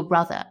spoken to your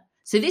brother?"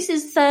 So this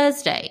is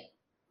Thursday.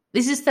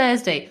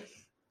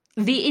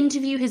 The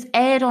interview has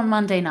aired on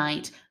Monday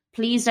night.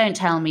 Please don't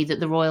tell me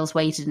that the royals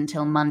waited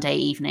until Monday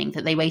evening,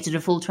 that they waited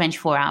a full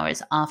 24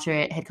 hours after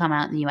it had come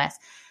out in the US.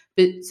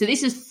 So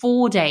this is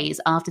 4 days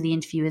after the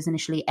interview is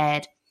initially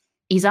aired.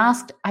 He's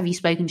asked, "Have you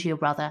spoken to your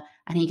brother?"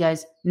 And he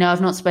goes, "No,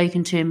 I've not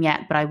spoken to him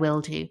yet, but I will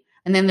do."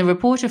 And then the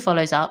reporter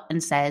follows up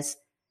and says,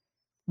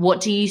 "What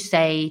do you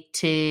say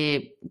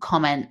to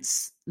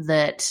comments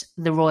that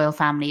the royal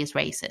family is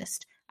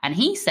racist?" And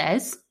he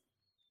says,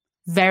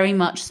 "Very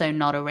much so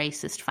not a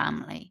racist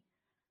family."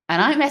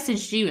 And I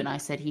messaged you and I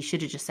said he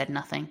should have just said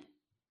nothing.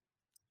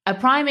 A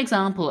prime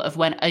example of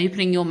when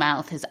opening your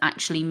mouth has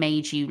actually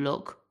made you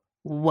look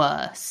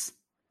worse.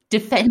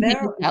 Defending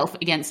yourself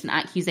against an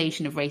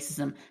accusation of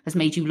racism has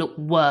made you look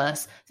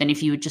worse than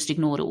if you had just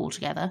ignored it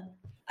altogether.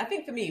 I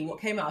think for me,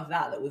 what came out of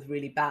that was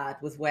really bad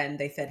was when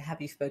they said,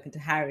 have you spoken to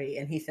Harry?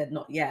 And he said,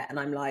 not yet. And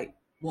I'm like,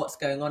 what's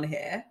going on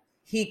here?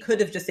 He could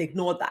have just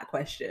ignored that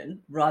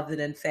question rather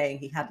than saying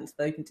he hadn't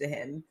spoken to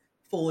him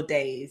 4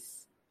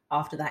 days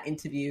after that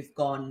interview's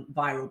gone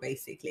viral,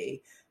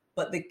 basically.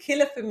 But the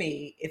killer for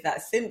me is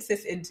that since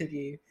this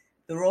interview,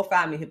 the royal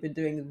family have been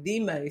doing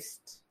the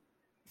most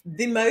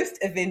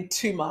as in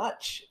too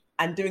much,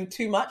 and doing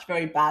too much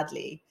very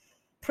badly.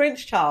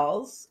 Prince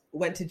Charles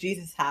went to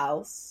Jesus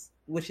House,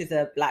 which is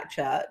a black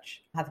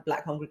church, has a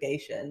black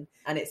congregation,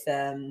 and it's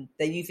they're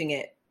using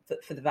it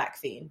for the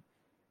vaccine.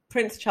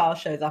 Prince Charles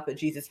shows up at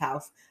Jesus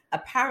House.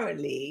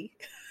 Apparently,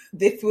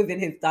 this was in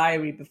his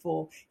diary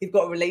before. He's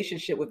got a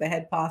relationship with the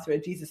head pastor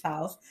at Jesus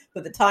House,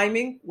 but the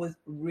timing was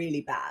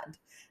really bad.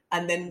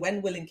 And then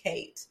when Will and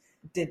Kate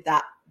did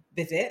that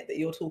visit that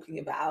you're talking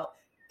about,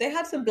 they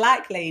had some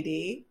black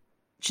lady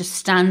just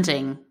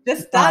standing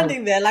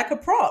there like a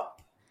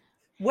prop.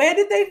 Where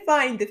did they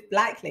find this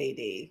black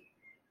lady?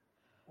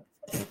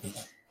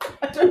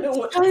 I don't know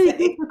what to say. So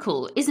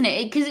difficult, isn't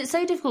it? Because it's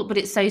so difficult, but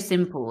it's so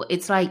simple.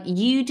 It's like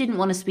you didn't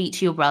want to speak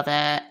to your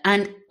brother.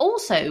 And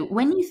also,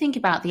 when you think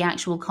about the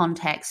actual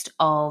context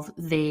of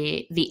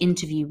the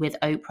interview with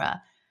Oprah,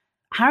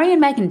 Harry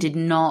and Meghan did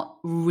not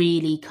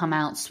really come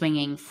out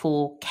swinging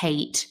for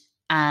Kate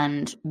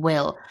and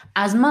Will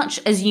as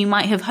much as you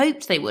might have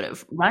hoped they would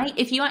have, right?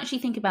 If you actually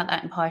think about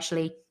that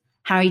impartially,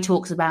 Harry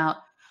talks about,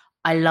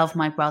 I love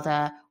my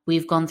brother.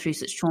 We've gone through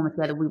such trauma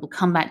together. We will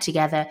come back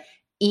together.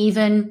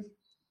 Even,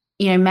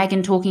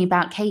 Meghan talking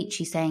about Kate,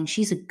 she's saying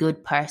she's a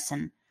good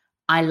person.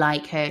 I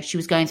like her. She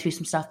was going through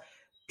some stuff.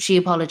 She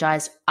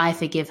apologized. I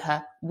forgive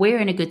her. We're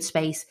in a good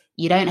space.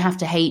 You don't have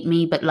to hate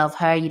me, but love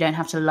her. You don't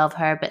have to love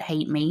her, but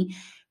hate me.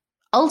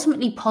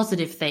 Ultimately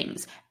positive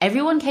things.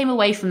 Everyone came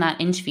away from that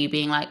interview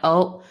being like,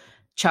 oh,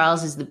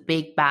 Charles is the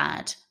big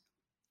bad.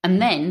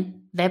 And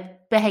then their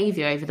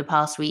behavior over the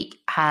past week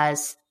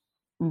has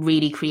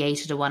really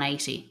created a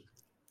 180.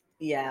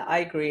 Yeah, I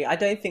agree. I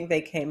don't think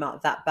they came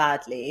out that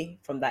badly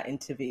from that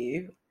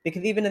interview,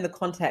 because even in the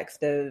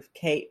context of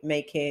Kate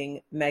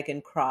making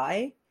Meghan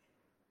cry,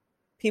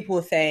 people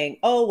were saying,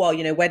 oh,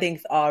 well,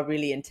 weddings are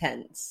really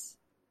intense.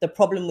 The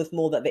problem was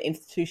more that the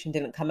institution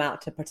didn't come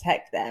out to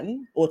protect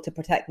them or to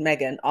protect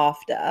Meghan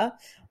after,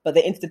 but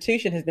the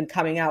institution has been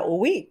coming out all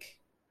week.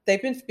 They've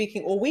been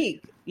speaking all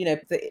week.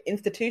 The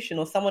institution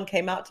or someone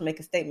came out to make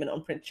a statement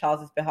on Prince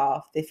Charles's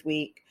behalf this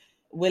week.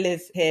 Will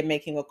is here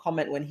making a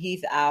comment when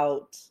he's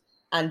out.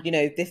 And,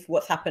 this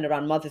what's happened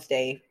around Mother's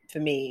Day for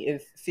me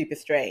is super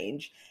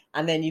strange.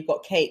 And then you've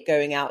got Kate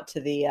going out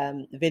to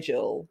the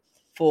vigil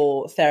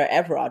for Sarah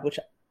Everard, which,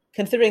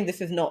 considering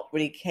this is not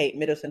really Kate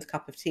Middleton's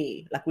cup of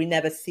tea, like we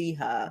never see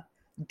her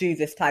do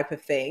this type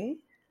of thing.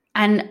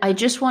 And I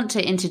just want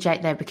to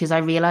interject there because I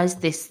realized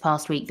this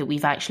past week that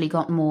we've actually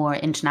got more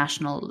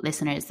international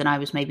listeners than I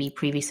was maybe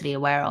previously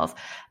aware of.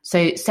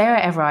 So Sarah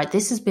Everard,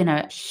 this has been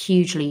a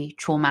hugely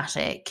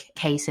traumatic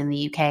case in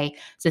the UK.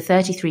 It's a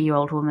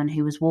 33-year-old woman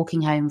who was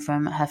walking home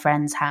from her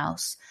friend's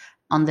house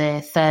on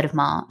the 3rd of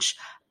March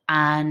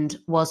and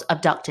was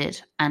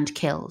abducted and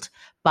killed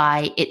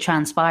by, it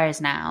transpires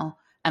now,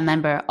 a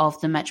member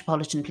of the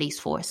Metropolitan Police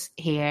Force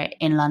here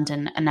in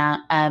London,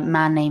 a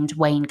man named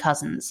Wayne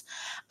Couzens.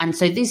 And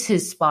so this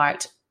has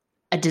sparked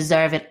a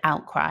deserved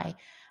outcry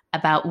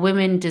about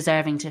women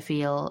deserving to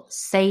feel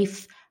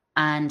safe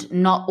and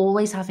not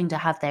always having to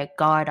have their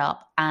guard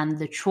up, and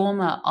the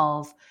trauma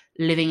of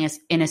living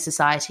in a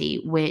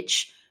society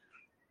which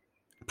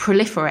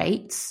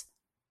proliferates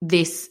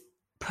this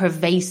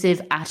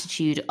pervasive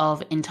attitude of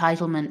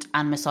entitlement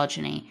and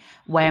misogyny,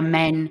 where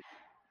men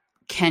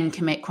can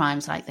commit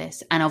crimes like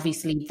this. And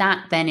obviously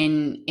that then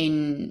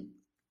in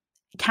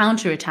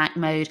counterattack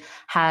mode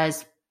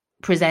has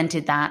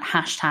presented that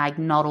hashtag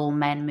not all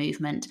men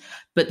movement.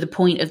 But the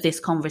point of this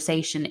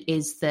conversation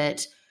is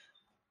that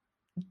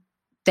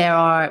there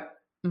are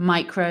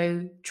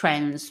micro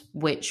trends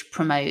which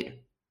promote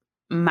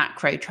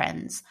macro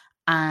trends.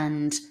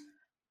 And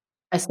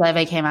a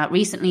survey came out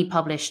recently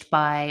published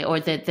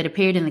that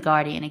appeared in The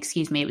Guardian,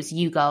 it was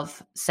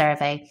YouGov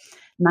survey.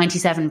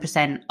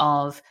 97%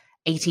 of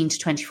 18 to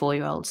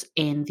 24-year-olds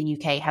in the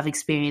UK have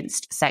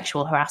experienced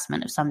sexual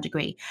harassment of some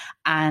degree.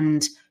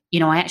 And,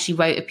 I actually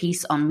wrote a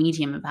piece on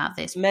Medium about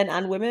this. Men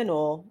and women,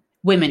 or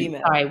women?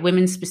 Female? Sorry,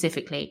 women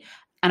specifically.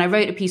 And I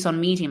wrote a piece on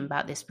Medium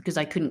about this because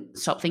I couldn't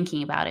stop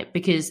thinking about it.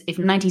 Because if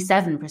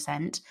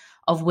 97%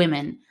 of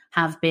women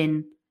have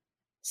been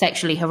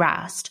sexually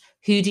harassed,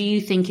 who do you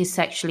think is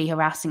sexually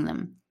harassing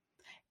them?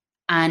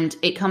 And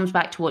it comes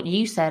back to what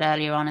you said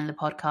earlier on in the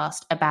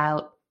podcast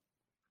about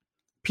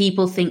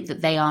people think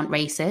that they aren't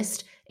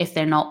racist if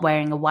they're not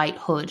wearing a white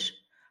hood.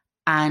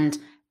 And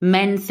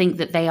men think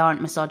that they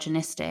aren't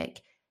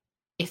misogynistic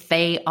if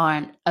they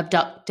aren't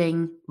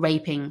abducting,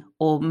 raping,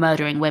 or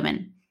murdering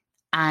women.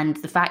 And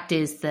the fact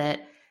is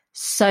that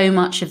So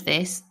much of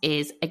this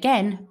is,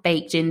 again,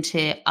 baked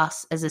into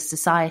us as a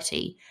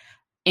society.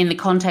 In the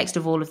context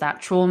of all of that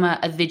trauma,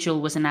 a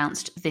vigil was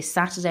announced this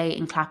Saturday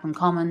in Clapham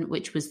Common,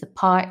 which was the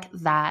park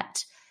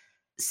that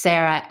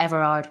Sarah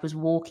Everard was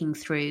walking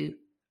through,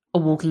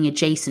 or walking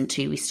adjacent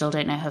to, we still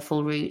don't know her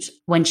full route,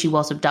 when she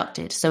was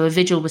abducted. So a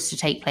vigil was to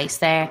take place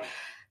there,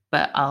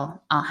 but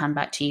I'll hand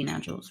back to you now,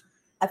 Jules.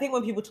 I think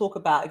when people talk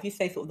about, if you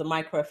say sort of the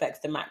micro affects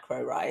the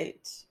macro,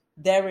 right,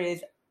 there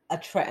is a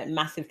trend,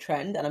 massive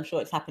trend, and I'm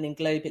sure it's happening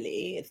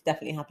globally. It's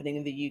definitely happening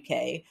in the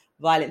UK.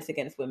 Violence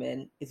against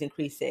women is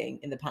increasing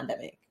in the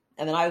pandemic.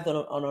 And then I was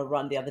on a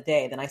run the other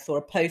day, then I saw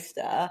a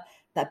poster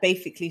that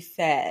basically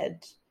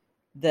said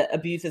that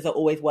abusers are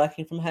always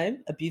working from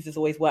home. Abusers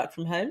always work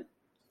from home.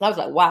 And I was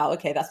like, wow,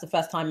 okay, that's the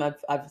first time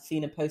I've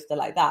seen a poster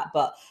like that.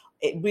 But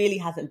it really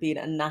hasn't been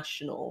a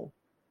national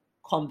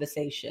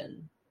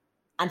conversation.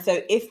 And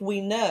so if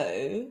we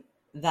know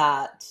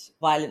that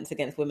violence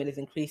against women is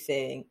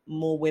increasing,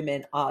 more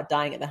women are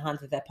dying at the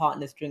hands of their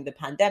partners during the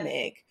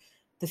pandemic,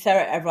 the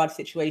Sarah Everard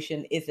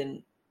situation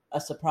isn't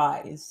a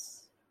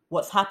surprise.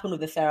 What's happened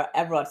with the Sarah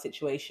Everard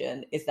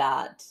situation is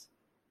that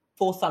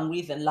for some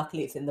reason,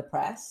 luckily it's in the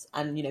press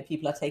and, you know,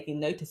 people are taking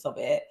notice of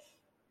it.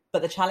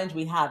 But the challenge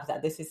we have is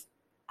that this is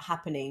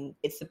happening.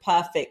 It's the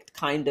perfect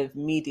kind of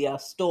media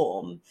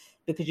storm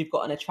because you've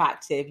got an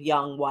attractive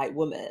young white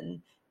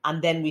woman.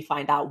 And then we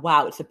find out,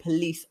 wow, it's a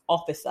police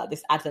officer.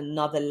 This adds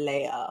another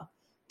layer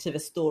to the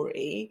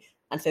story.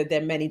 And so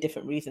there are many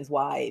different reasons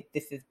why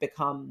this has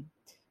become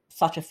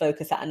such a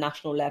focus at a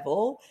national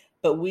level.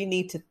 But we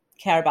need to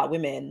care about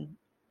women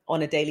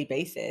on a daily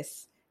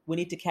basis. We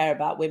need to care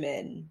about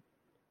women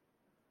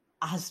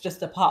as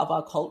just a part of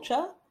our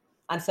culture.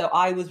 And so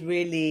I was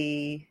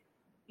really,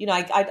 you know,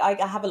 I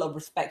have a lot of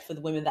respect for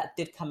the women that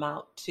did come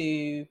out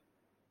to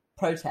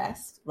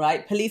protest,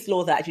 right? Police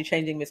laws are actually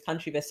changing this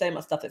country. There's so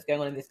much stuff that's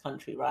going on in this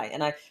country, right?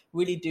 And I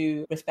really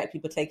do respect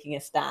people taking a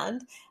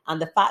stand.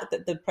 And the fact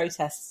that the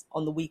protests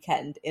on the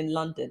weekend in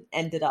London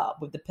ended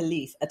up with the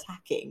police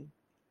attacking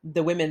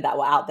the women that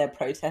were out there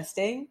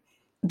protesting,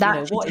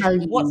 that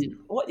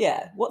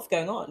what's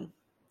going on?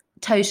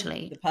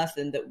 Totally. The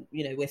person that,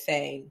 you know, we're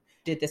saying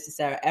did this to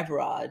Sarah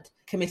Everard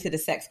committed a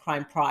sex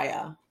crime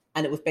prior,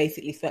 and it was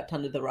basically swept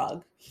under the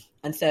rug.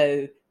 And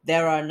so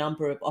there are a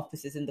number of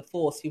officers in the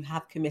force who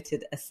have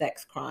committed a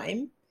sex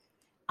crime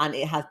and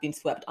it has been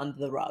swept under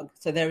the rug.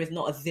 So there is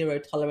not a zero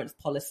tolerance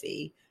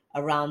policy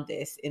around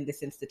this in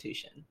this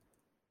institution.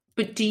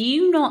 But do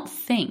you not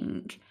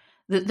think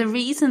that the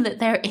reason that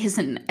there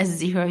isn't a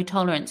zero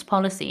tolerance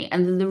policy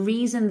and the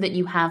reason that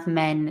you have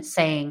men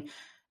saying,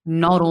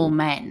 not all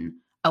men,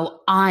 oh,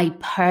 I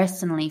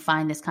personally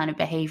find this kind of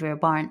behavior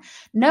abhorrent,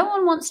 no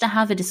one wants to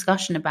have a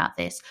discussion about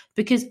this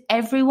because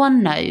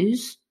everyone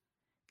knows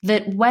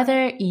that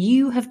whether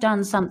you have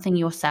done something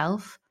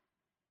yourself,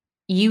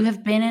 you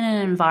have been in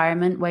an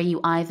environment where you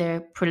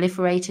either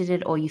proliferated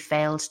it or you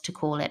failed to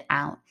call it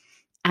out.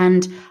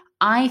 And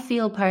I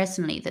feel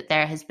personally that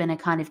there has been a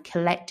kind of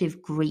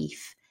collective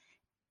grief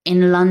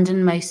in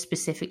London most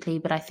specifically,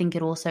 but I think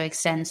it also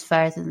extends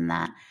further than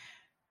that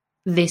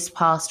this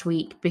past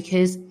week,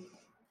 because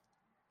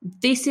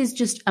this is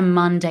just a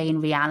mundane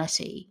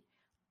reality.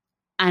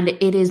 And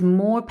it is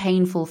more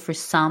painful for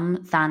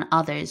some than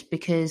others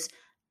because,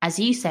 as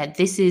you said,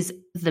 this is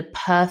the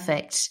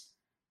perfect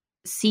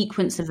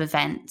sequence of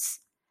events.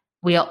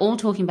 We are all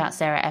talking about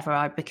Sarah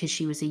Everard because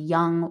she was a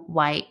young,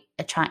 white,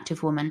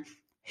 attractive woman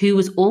who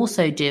was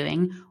also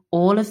doing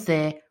all of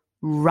the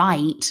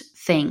right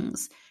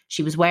things.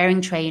 She was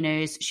wearing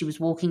trainers. She was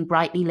walking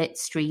brightly lit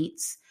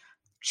streets.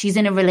 She's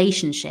in a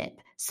relationship.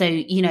 So,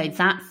 you know,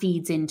 that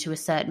feeds into a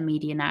certain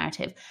media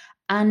narrative.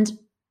 And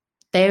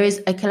there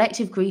is a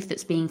collective grief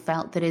that's being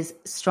felt that is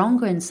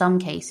stronger in some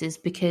cases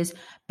because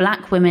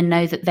Black women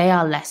know that they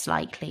are less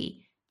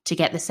likely to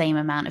get the same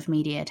amount of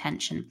media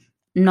attention.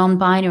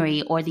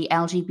 Non-binary or the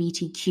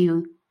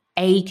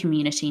LGBTQA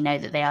community know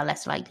that they are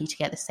less likely to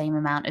get the same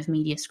amount of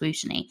media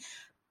scrutiny.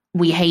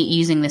 We hate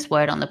using this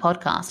word on the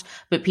podcast,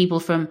 but people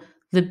from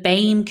the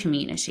BAME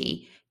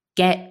community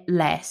get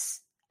less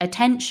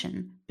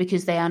attention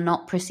because they are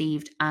not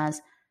perceived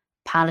as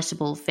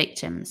palatable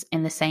victims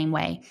in the same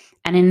way.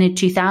 And in a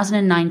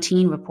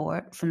 2019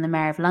 report from the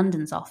Mayor of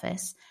London's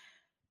office,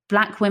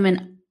 Black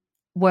women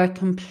were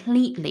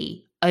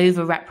completely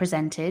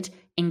overrepresented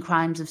in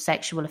crimes of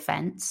sexual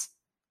offence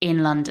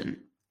in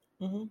London.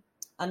 Mm-hmm.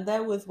 And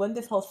there was, when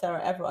this whole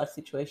Sarah Everard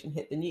situation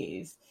hit the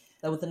news,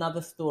 there was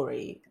another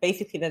story.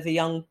 Basically, there's a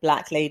young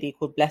Black lady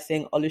called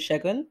Blessing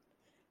Olusegun.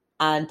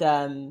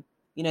 And,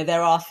 you know,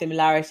 there are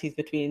similarities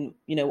between,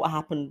 you know, what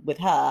happened with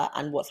her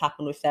and what's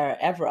happened with Sarah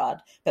Everard.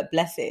 But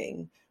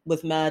Blessing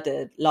was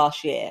murdered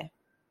last year.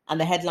 And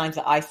the headlines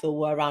that I saw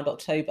were around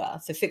October.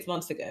 So 6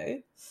 months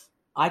ago,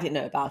 I didn't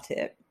know about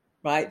it,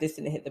 right? This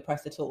didn't hit the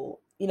press at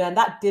all. You know, and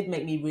that did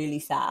make me really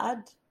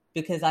sad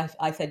because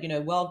I said, you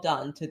know, well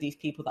done to these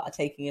people that are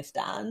taking a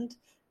stand,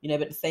 you know,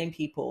 but the same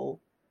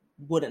people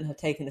wouldn't have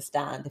taken a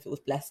stand if it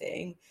was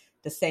Blessing.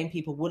 The same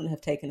people wouldn't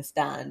have taken a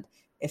stand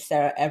if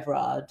Sarah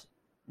Everard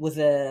was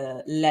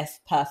a less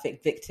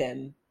perfect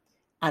victim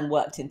and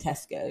worked in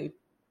Tesco,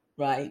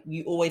 right?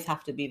 You always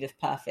have to be this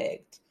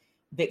perfect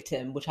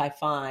victim, which I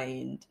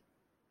find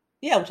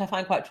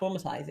quite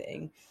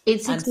traumatizing.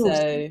 It's And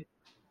exhausting.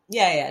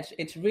 so,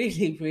 it's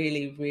really,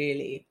 really,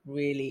 really,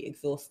 really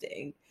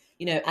exhausting.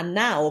 And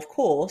now, of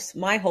course,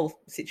 my whole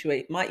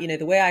situation,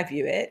 the way I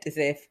view it is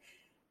if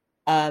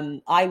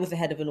I was the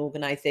head of an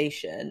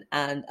organization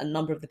and a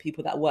number of the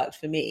people that worked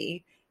for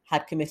me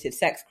had committed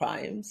sex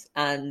crimes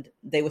and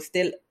they were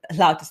still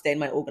allowed to stay in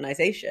my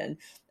organization.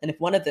 And if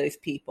one of those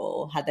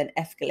people had then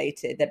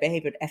escalated, their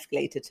behavior had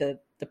escalated to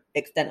the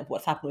extent of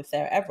what's happened with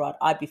Sarah Everard,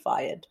 I'd be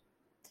fired.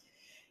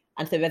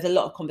 And so there's a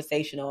lot of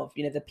conversation of,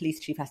 the police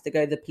chief has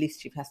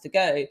to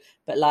go,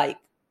 but like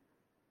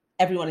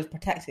everyone is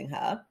protecting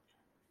her.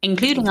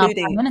 Including our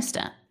Prime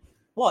Minister.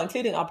 Well,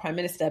 including our Prime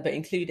Minister, but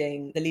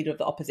including the leader of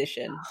the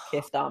opposition,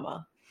 Keir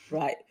Starmer,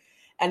 right?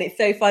 And it's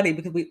so funny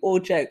because we all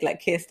joke like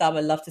Keir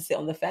Starmer loves to sit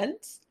on the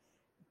fence,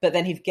 but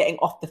then he's getting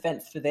off the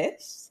fence for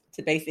this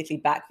to basically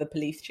back the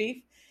police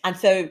chief. And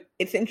so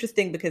it's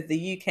interesting because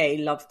the UK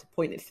loves to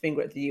point its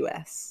finger at the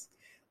US.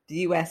 The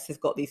US has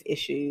got these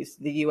issues.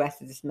 The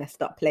US is this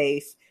messed up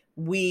place.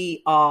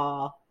 We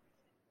are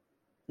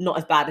not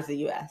as bad as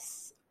the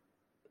US,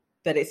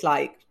 but it's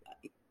like,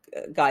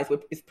 guys,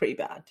 it's pretty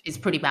bad. It's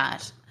pretty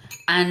bad.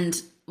 And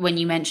when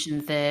you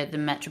mentioned the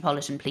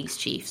Metropolitan Police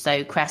Chief,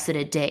 so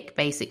Cressida Dick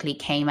basically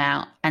came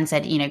out and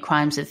said,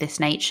 crimes of this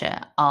nature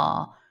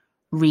are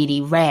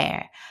really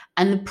rare.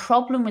 And the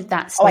problem with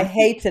that... I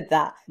hated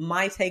that.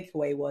 My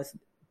takeaway was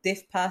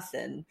this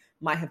person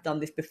might have done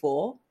this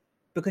before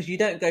because you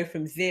don't go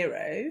from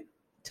 0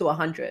 to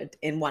 100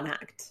 in one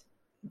act.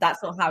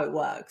 That's not how it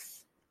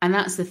works. And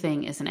that's the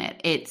thing, isn't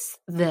it? It's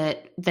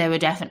that there were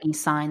definitely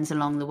signs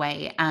along the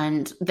way.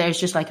 And there's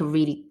just like a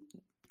really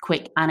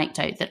quick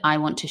anecdote that I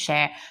want to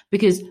share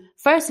because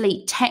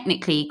firstly,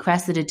 technically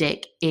Cressida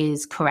Dick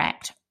is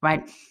correct,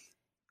 right?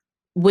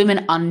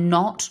 Women are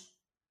not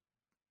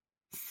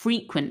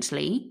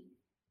frequently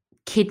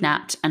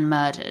kidnapped and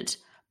murdered,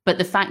 but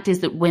the fact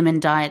is that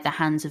women die at the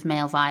hands of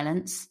male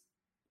violence.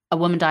 A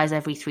woman dies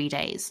every 3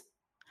 days.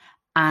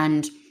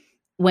 And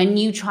when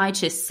you try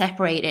to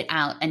separate it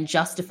out and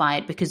justify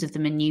it because of the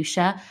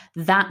minutiae,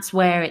 that's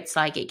where it's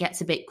like it gets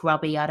a bit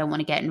grubby. I don't want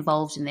to get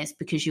involved in this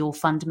because you're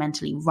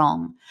fundamentally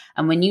wrong.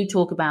 And when you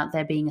talk about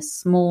there being a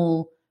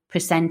small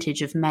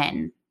percentage of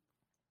men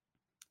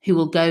who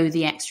will go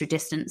the extra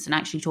distance and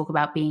actually talk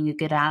about being a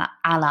good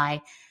ally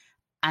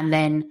and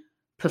then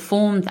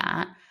perform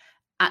that,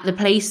 at the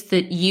place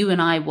that you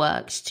and I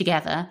worked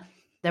together,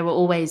 there were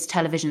always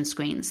television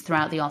screens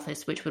throughout the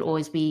office, which would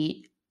always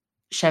be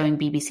showing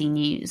BBC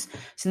News.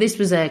 So this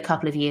was a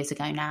couple of years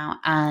ago now.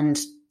 And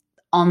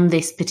on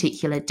this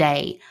particular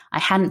day, I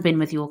hadn't been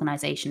with the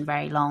organisation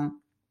very long,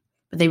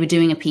 but they were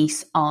doing a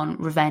piece on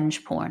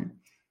revenge porn.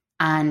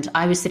 And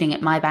I was sitting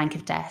at my bank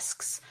of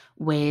desks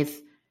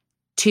with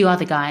 2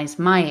 other guys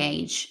my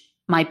age,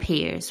 my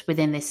peers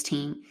within this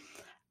team.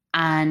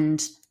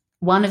 And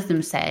one of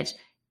them said,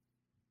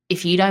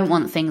 if you don't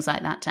want things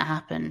like that to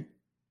happen,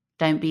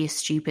 don't be a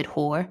stupid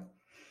whore.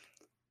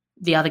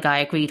 The other guy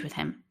agreed with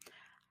him.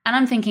 And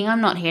I'm thinking,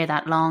 I'm not here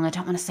that long. I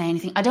don't want to say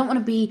anything. I don't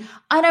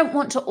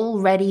want to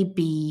already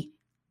be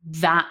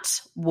that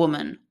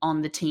woman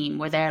on the team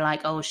where they're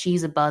like, oh,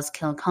 she's a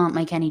buzzkill, can't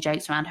make any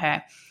jokes around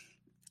her.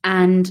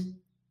 And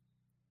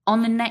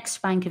on the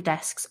next bank of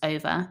desks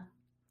over,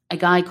 a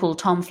guy called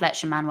Tom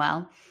Fletcher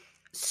Manuel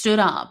stood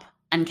up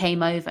and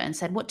came over and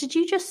said, what did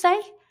you just say?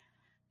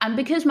 And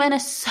because men are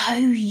so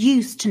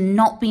used to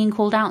not being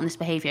called out on this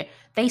behavior,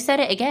 they said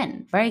it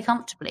again very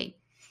comfortably.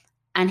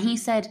 And he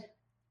said,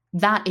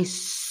 that is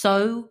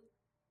so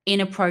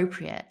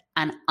inappropriate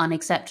and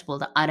unacceptable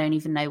that I don't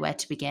even know where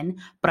to begin.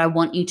 But I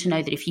want you to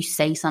know that if you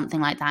say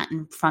something like that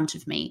in front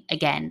of me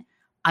again,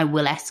 I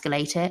will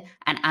escalate it.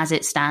 And as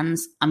it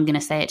stands, I'm going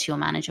to say it to your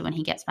manager when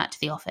he gets back to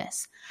the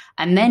office.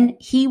 And then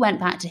he went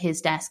back to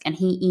his desk and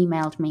he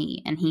emailed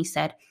me and he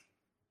said,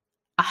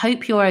 I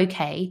hope you're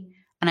okay.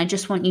 And I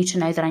just want you to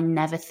know that I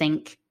never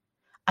think,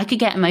 I could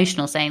get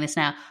emotional saying this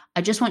now.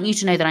 I just want you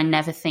to know that I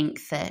never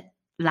think that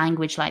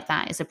language like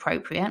that is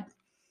appropriate.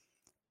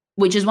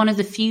 Which is one of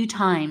the few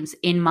times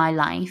in my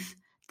life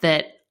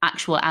that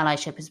actual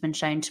allyship has been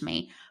shown to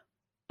me.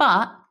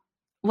 But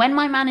when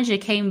my manager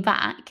came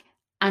back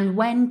and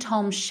when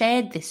Tom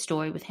shared this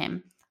story with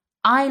him,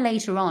 I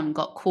later on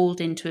got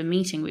called into a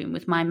meeting room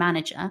with my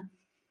manager.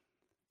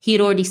 He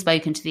had already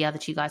spoken to the other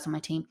 2 guys on my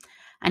team.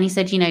 And he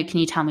said, can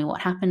you tell me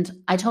what happened?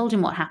 I told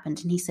him what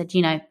happened. And he said,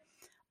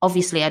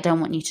 obviously I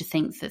don't want you to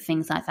think that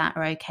things like that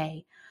are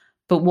okay.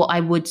 But what I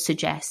would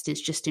suggest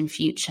is just in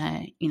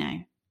future,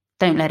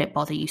 don't let it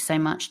bother you so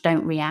much.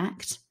 Don't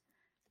react.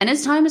 And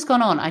as time has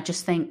gone on, I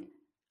just think,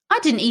 I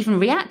didn't even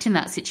react in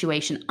that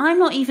situation. I'm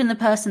not even the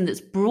person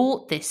that's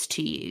brought this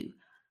to you.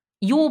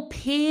 Your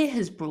peer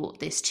has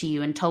brought this to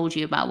you and told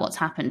you about what's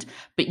happened,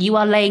 but you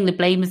are laying the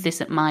blame of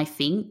this at my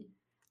feet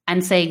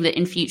and saying that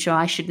in future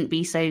I shouldn't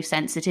be so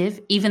sensitive,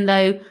 even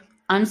though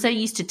I'm so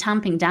used to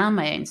tamping down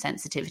my own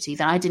sensitivity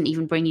that I didn't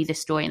even bring you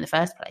this story in the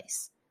first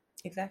place.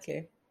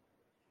 Exactly.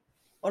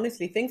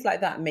 honestly, things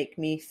like that make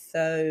me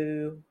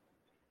so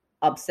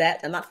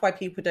upset. And that's why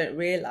people don't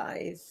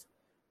realize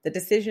the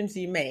decisions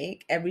you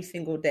make every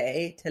single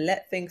day to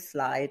let things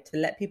slide, to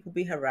let people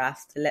be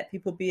harassed, to let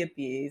people be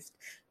abused,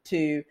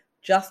 to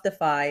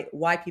justify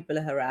why people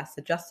are harassed,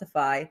 to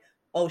justify,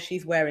 oh,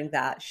 she's wearing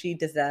that, she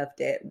deserved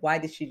it. Why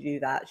did she do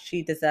that?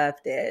 She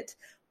deserved it.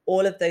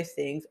 All of those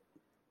things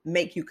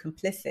make you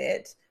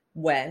complicit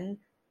when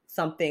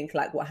something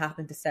like what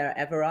happened to Sarah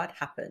Everard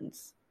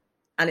happens.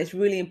 And it's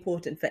really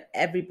important for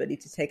everybody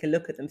to take a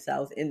look at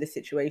themselves in this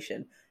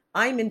situation.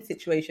 I'm in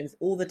situations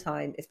all the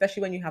time,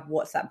 especially when you have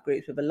WhatsApp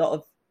groups with a lot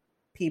of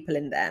people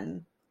in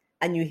them,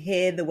 and you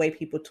hear the way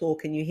people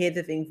talk and you hear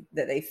the things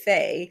that they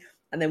say.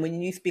 And then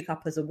when you speak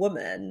up as a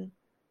woman,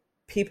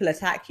 people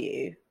attack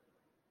you,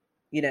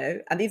 you know,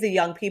 and these are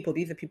young people.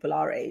 These are people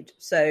our age.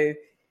 So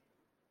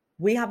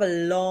we have a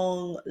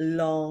long,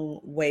 long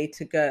way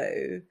to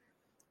go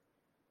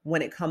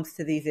when it comes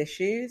to these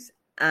issues.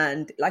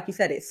 And like you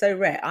said, it's so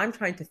rare. I'm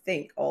trying to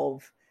think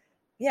of,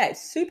 yeah,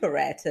 it's super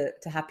rare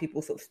to have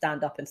people sort of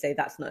stand up and say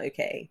that's not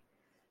okay,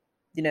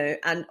 you know.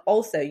 And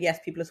also, yes,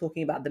 people are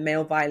talking about the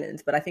male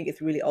violence, but I think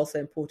it's really also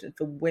important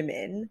for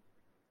women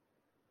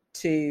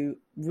to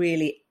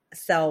really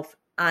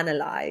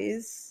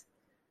self-analyze,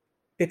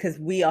 because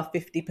we are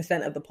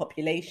 50% of the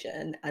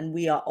population and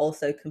we are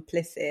also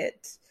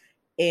complicit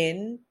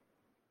in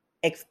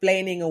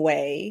explaining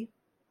away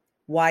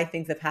why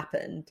things have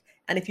happened.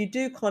 And if you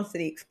do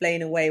constantly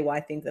explain away why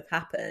things have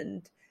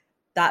happened,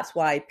 that's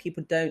why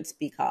people don't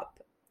speak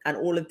up. And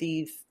all of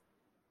these,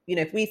 you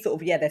know, if we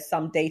sort of, yeah, there's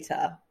some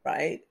data,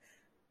 right?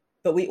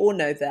 But we all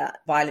know that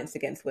violence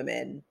against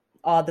women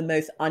are the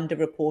most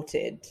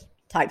underreported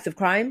types of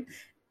crime.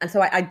 And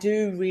so I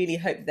do really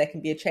hope that there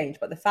can be a change.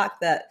 But the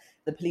fact that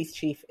the police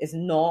chief is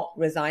not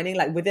resigning,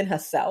 like within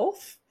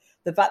herself,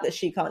 the fact that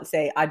she can't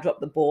say, I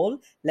dropped the ball,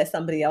 let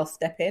somebody else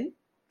step in,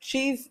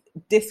 she's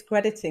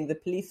discrediting the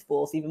police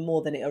force even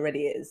more than it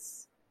already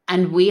is.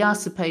 And we are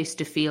supposed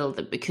to feel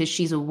that because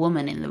she's a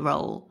woman in the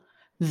role,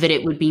 that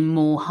it would be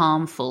more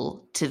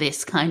harmful to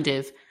this kind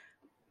of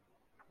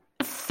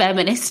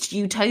feminist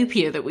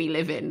utopia that we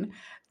live in,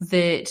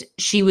 that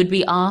she would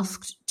be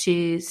asked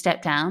to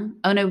step down.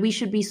 Oh no, we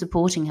should be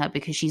supporting her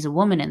because she's a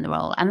woman in the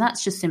role. And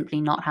that's just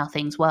simply not how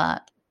things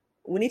work.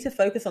 We need to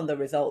focus on the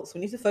results.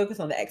 We need to focus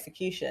on the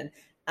execution.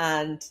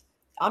 And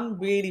I'm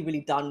really,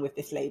 really done with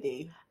this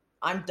lady.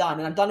 I'm done.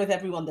 And I'm done with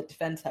everyone that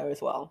defends her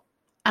as well.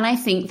 And I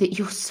think that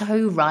you're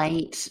so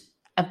right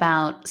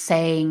about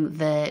saying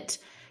that,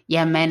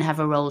 yeah, men have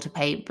a role to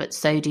play, but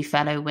so do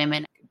fellow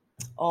women.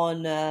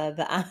 On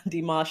the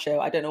Andy Marr show,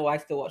 I don't know why I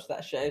still watch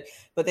that show,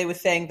 but they were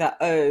saying that,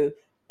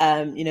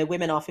 you know,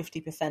 women are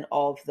 50%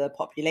 of the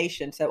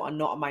population, so are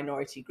not a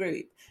minority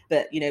group.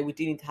 But, you know, we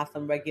do need to have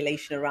some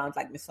regulation around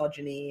like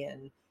misogyny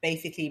and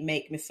basically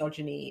make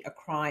misogyny a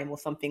crime or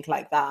something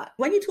like that.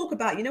 When you talk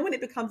about, you know, when it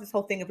becomes this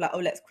whole thing of like, oh,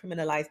 let's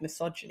criminalize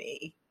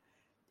misogyny,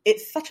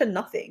 it's such a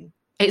nothing.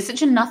 It's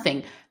such a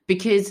nothing,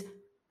 because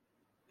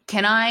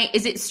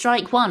is it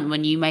strike one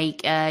when you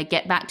make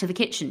get back to the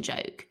kitchen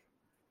joke?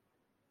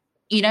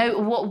 You know,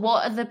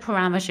 what are the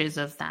parameters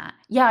of that?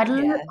 Yeah,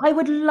 I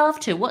would love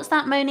to. What's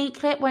that Monique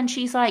clip when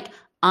she's like,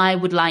 I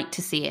would like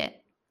to see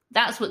it?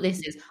 That's what this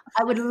is.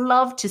 I would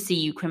love to see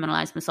you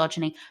criminalize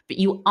misogyny, but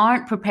you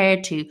aren't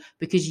prepared to,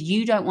 because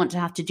you don't want to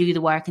have to do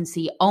the work and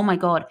see, oh my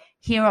God,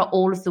 here are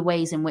all of the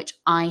ways in which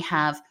I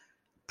have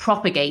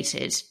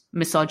propagated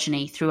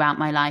misogyny throughout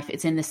my life.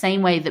 It's in the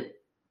same way that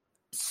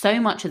so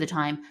much of the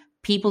time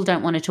people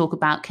don't want to talk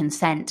about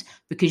consent,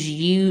 because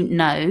you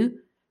know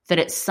that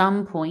at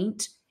some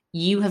point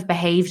you have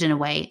behaved in a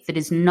way that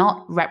is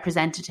not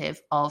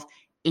representative of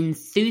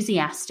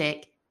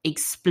enthusiastic,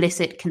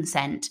 explicit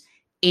consent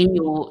in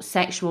your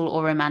sexual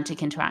or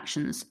romantic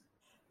interactions.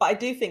 But I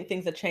do think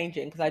things are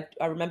changing, because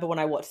I remember when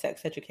I watched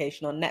Sex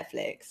Education on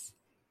Netflix,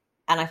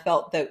 and I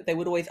felt that they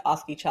would always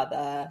ask each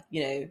other,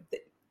 you know,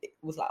 it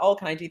was like, oh,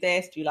 can I do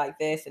this? Do you like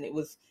this? And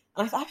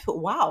I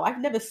thought, wow, I've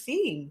never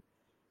seen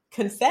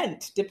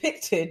consent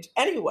depicted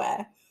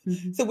anywhere.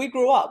 Mm-hmm. So we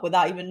grew up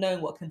without even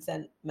knowing what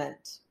consent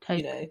meant,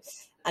 you know.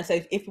 And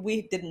so if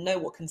we didn't know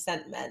what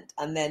consent meant,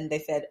 and then they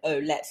said, oh,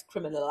 let's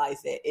criminalize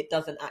it, it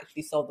doesn't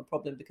actually solve the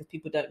problem, because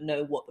people don't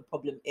know what the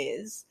problem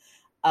is.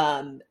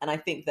 And I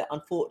think that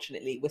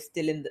unfortunately we're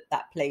still in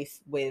that place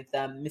with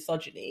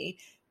misogyny,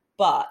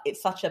 but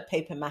it's such a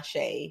paper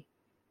mache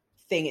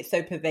thing. It's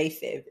so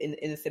pervasive in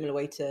a similar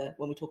way to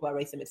when we talk about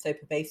racism, it's so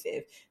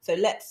pervasive. So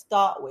let's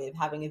start with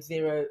having a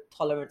zero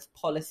tolerance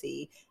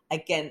policy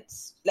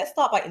let's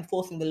start by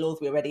enforcing the laws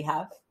we already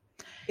have.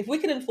 If we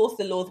can enforce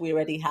the laws we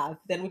already have,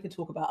 then we can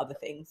talk about other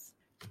things.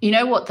 You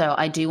know what, though?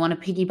 I do want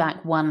to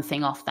piggyback one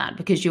thing off that,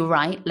 because you're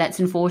right. Let's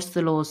enforce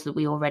the laws that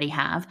we already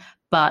have.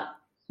 But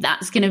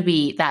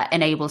that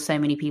enables so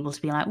many people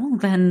to be like, well,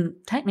 then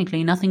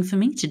technically nothing for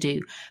me to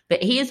do.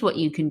 But here's what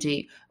you can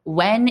do.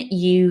 When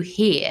you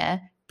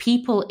hear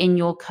people in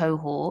your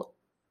cohort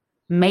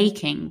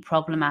making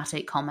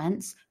problematic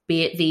comments,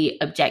 be it the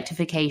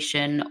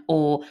objectification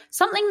or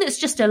something that's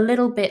just a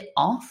little bit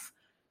off,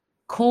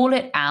 call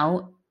it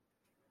out.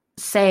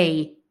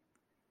 say,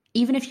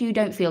 even if you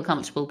don't feel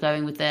comfortable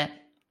going with the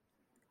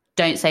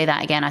don't say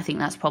that again, I think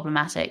that's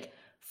problematic,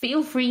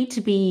 feel free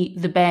to be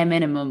the bare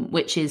minimum,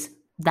 which is,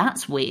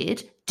 that's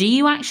weird. Do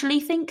you actually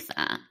think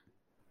that?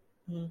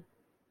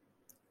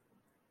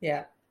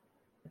 Yeah.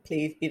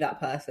 Please be that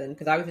person.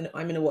 Because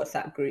I'm in a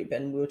WhatsApp group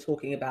and we were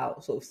talking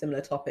about sort of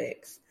similar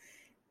topics.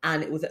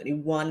 And it was only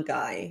one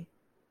guy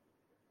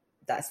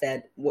that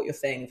said, what you're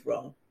saying is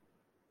wrong.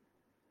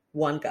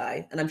 One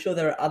guy. And I'm sure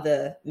there are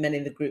other men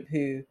in the group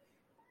who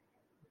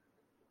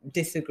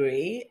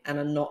disagree and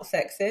are not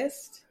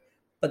sexist,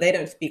 but they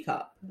don't speak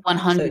up.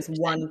 100%. So it's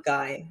one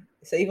guy.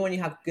 So even when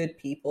you have good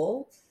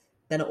people,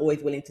 they're not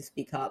always willing to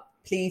speak up.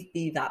 Please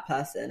be that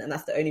person. And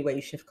that's the only way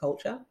you shift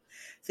culture.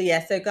 So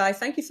yeah, so guys,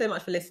 thank you so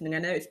much for listening. I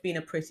know it's been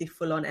a pretty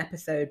full-on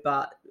episode,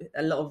 but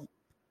a lot of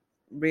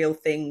real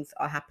things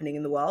are happening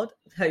in the world.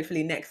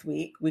 Hopefully next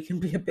week we can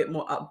be a bit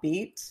more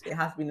upbeat. It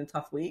has been a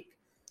tough week.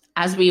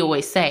 As we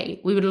always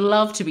say, we would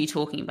love to be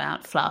talking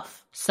about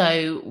fluff.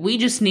 So we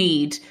just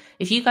need,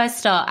 if you guys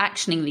start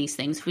actioning these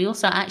things, if we all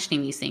start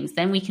actioning these things,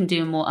 then we can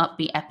do a more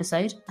upbeat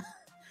episode.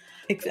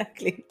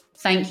 Exactly.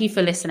 Thank you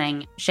for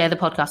listening. Share the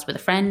podcast with a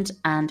friend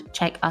and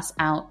check us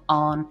out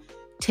on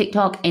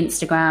TikTok,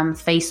 Instagram,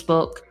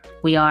 Facebook.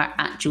 We are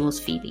at Jules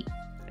Phoebe.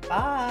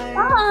 Bye.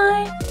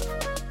 Bye.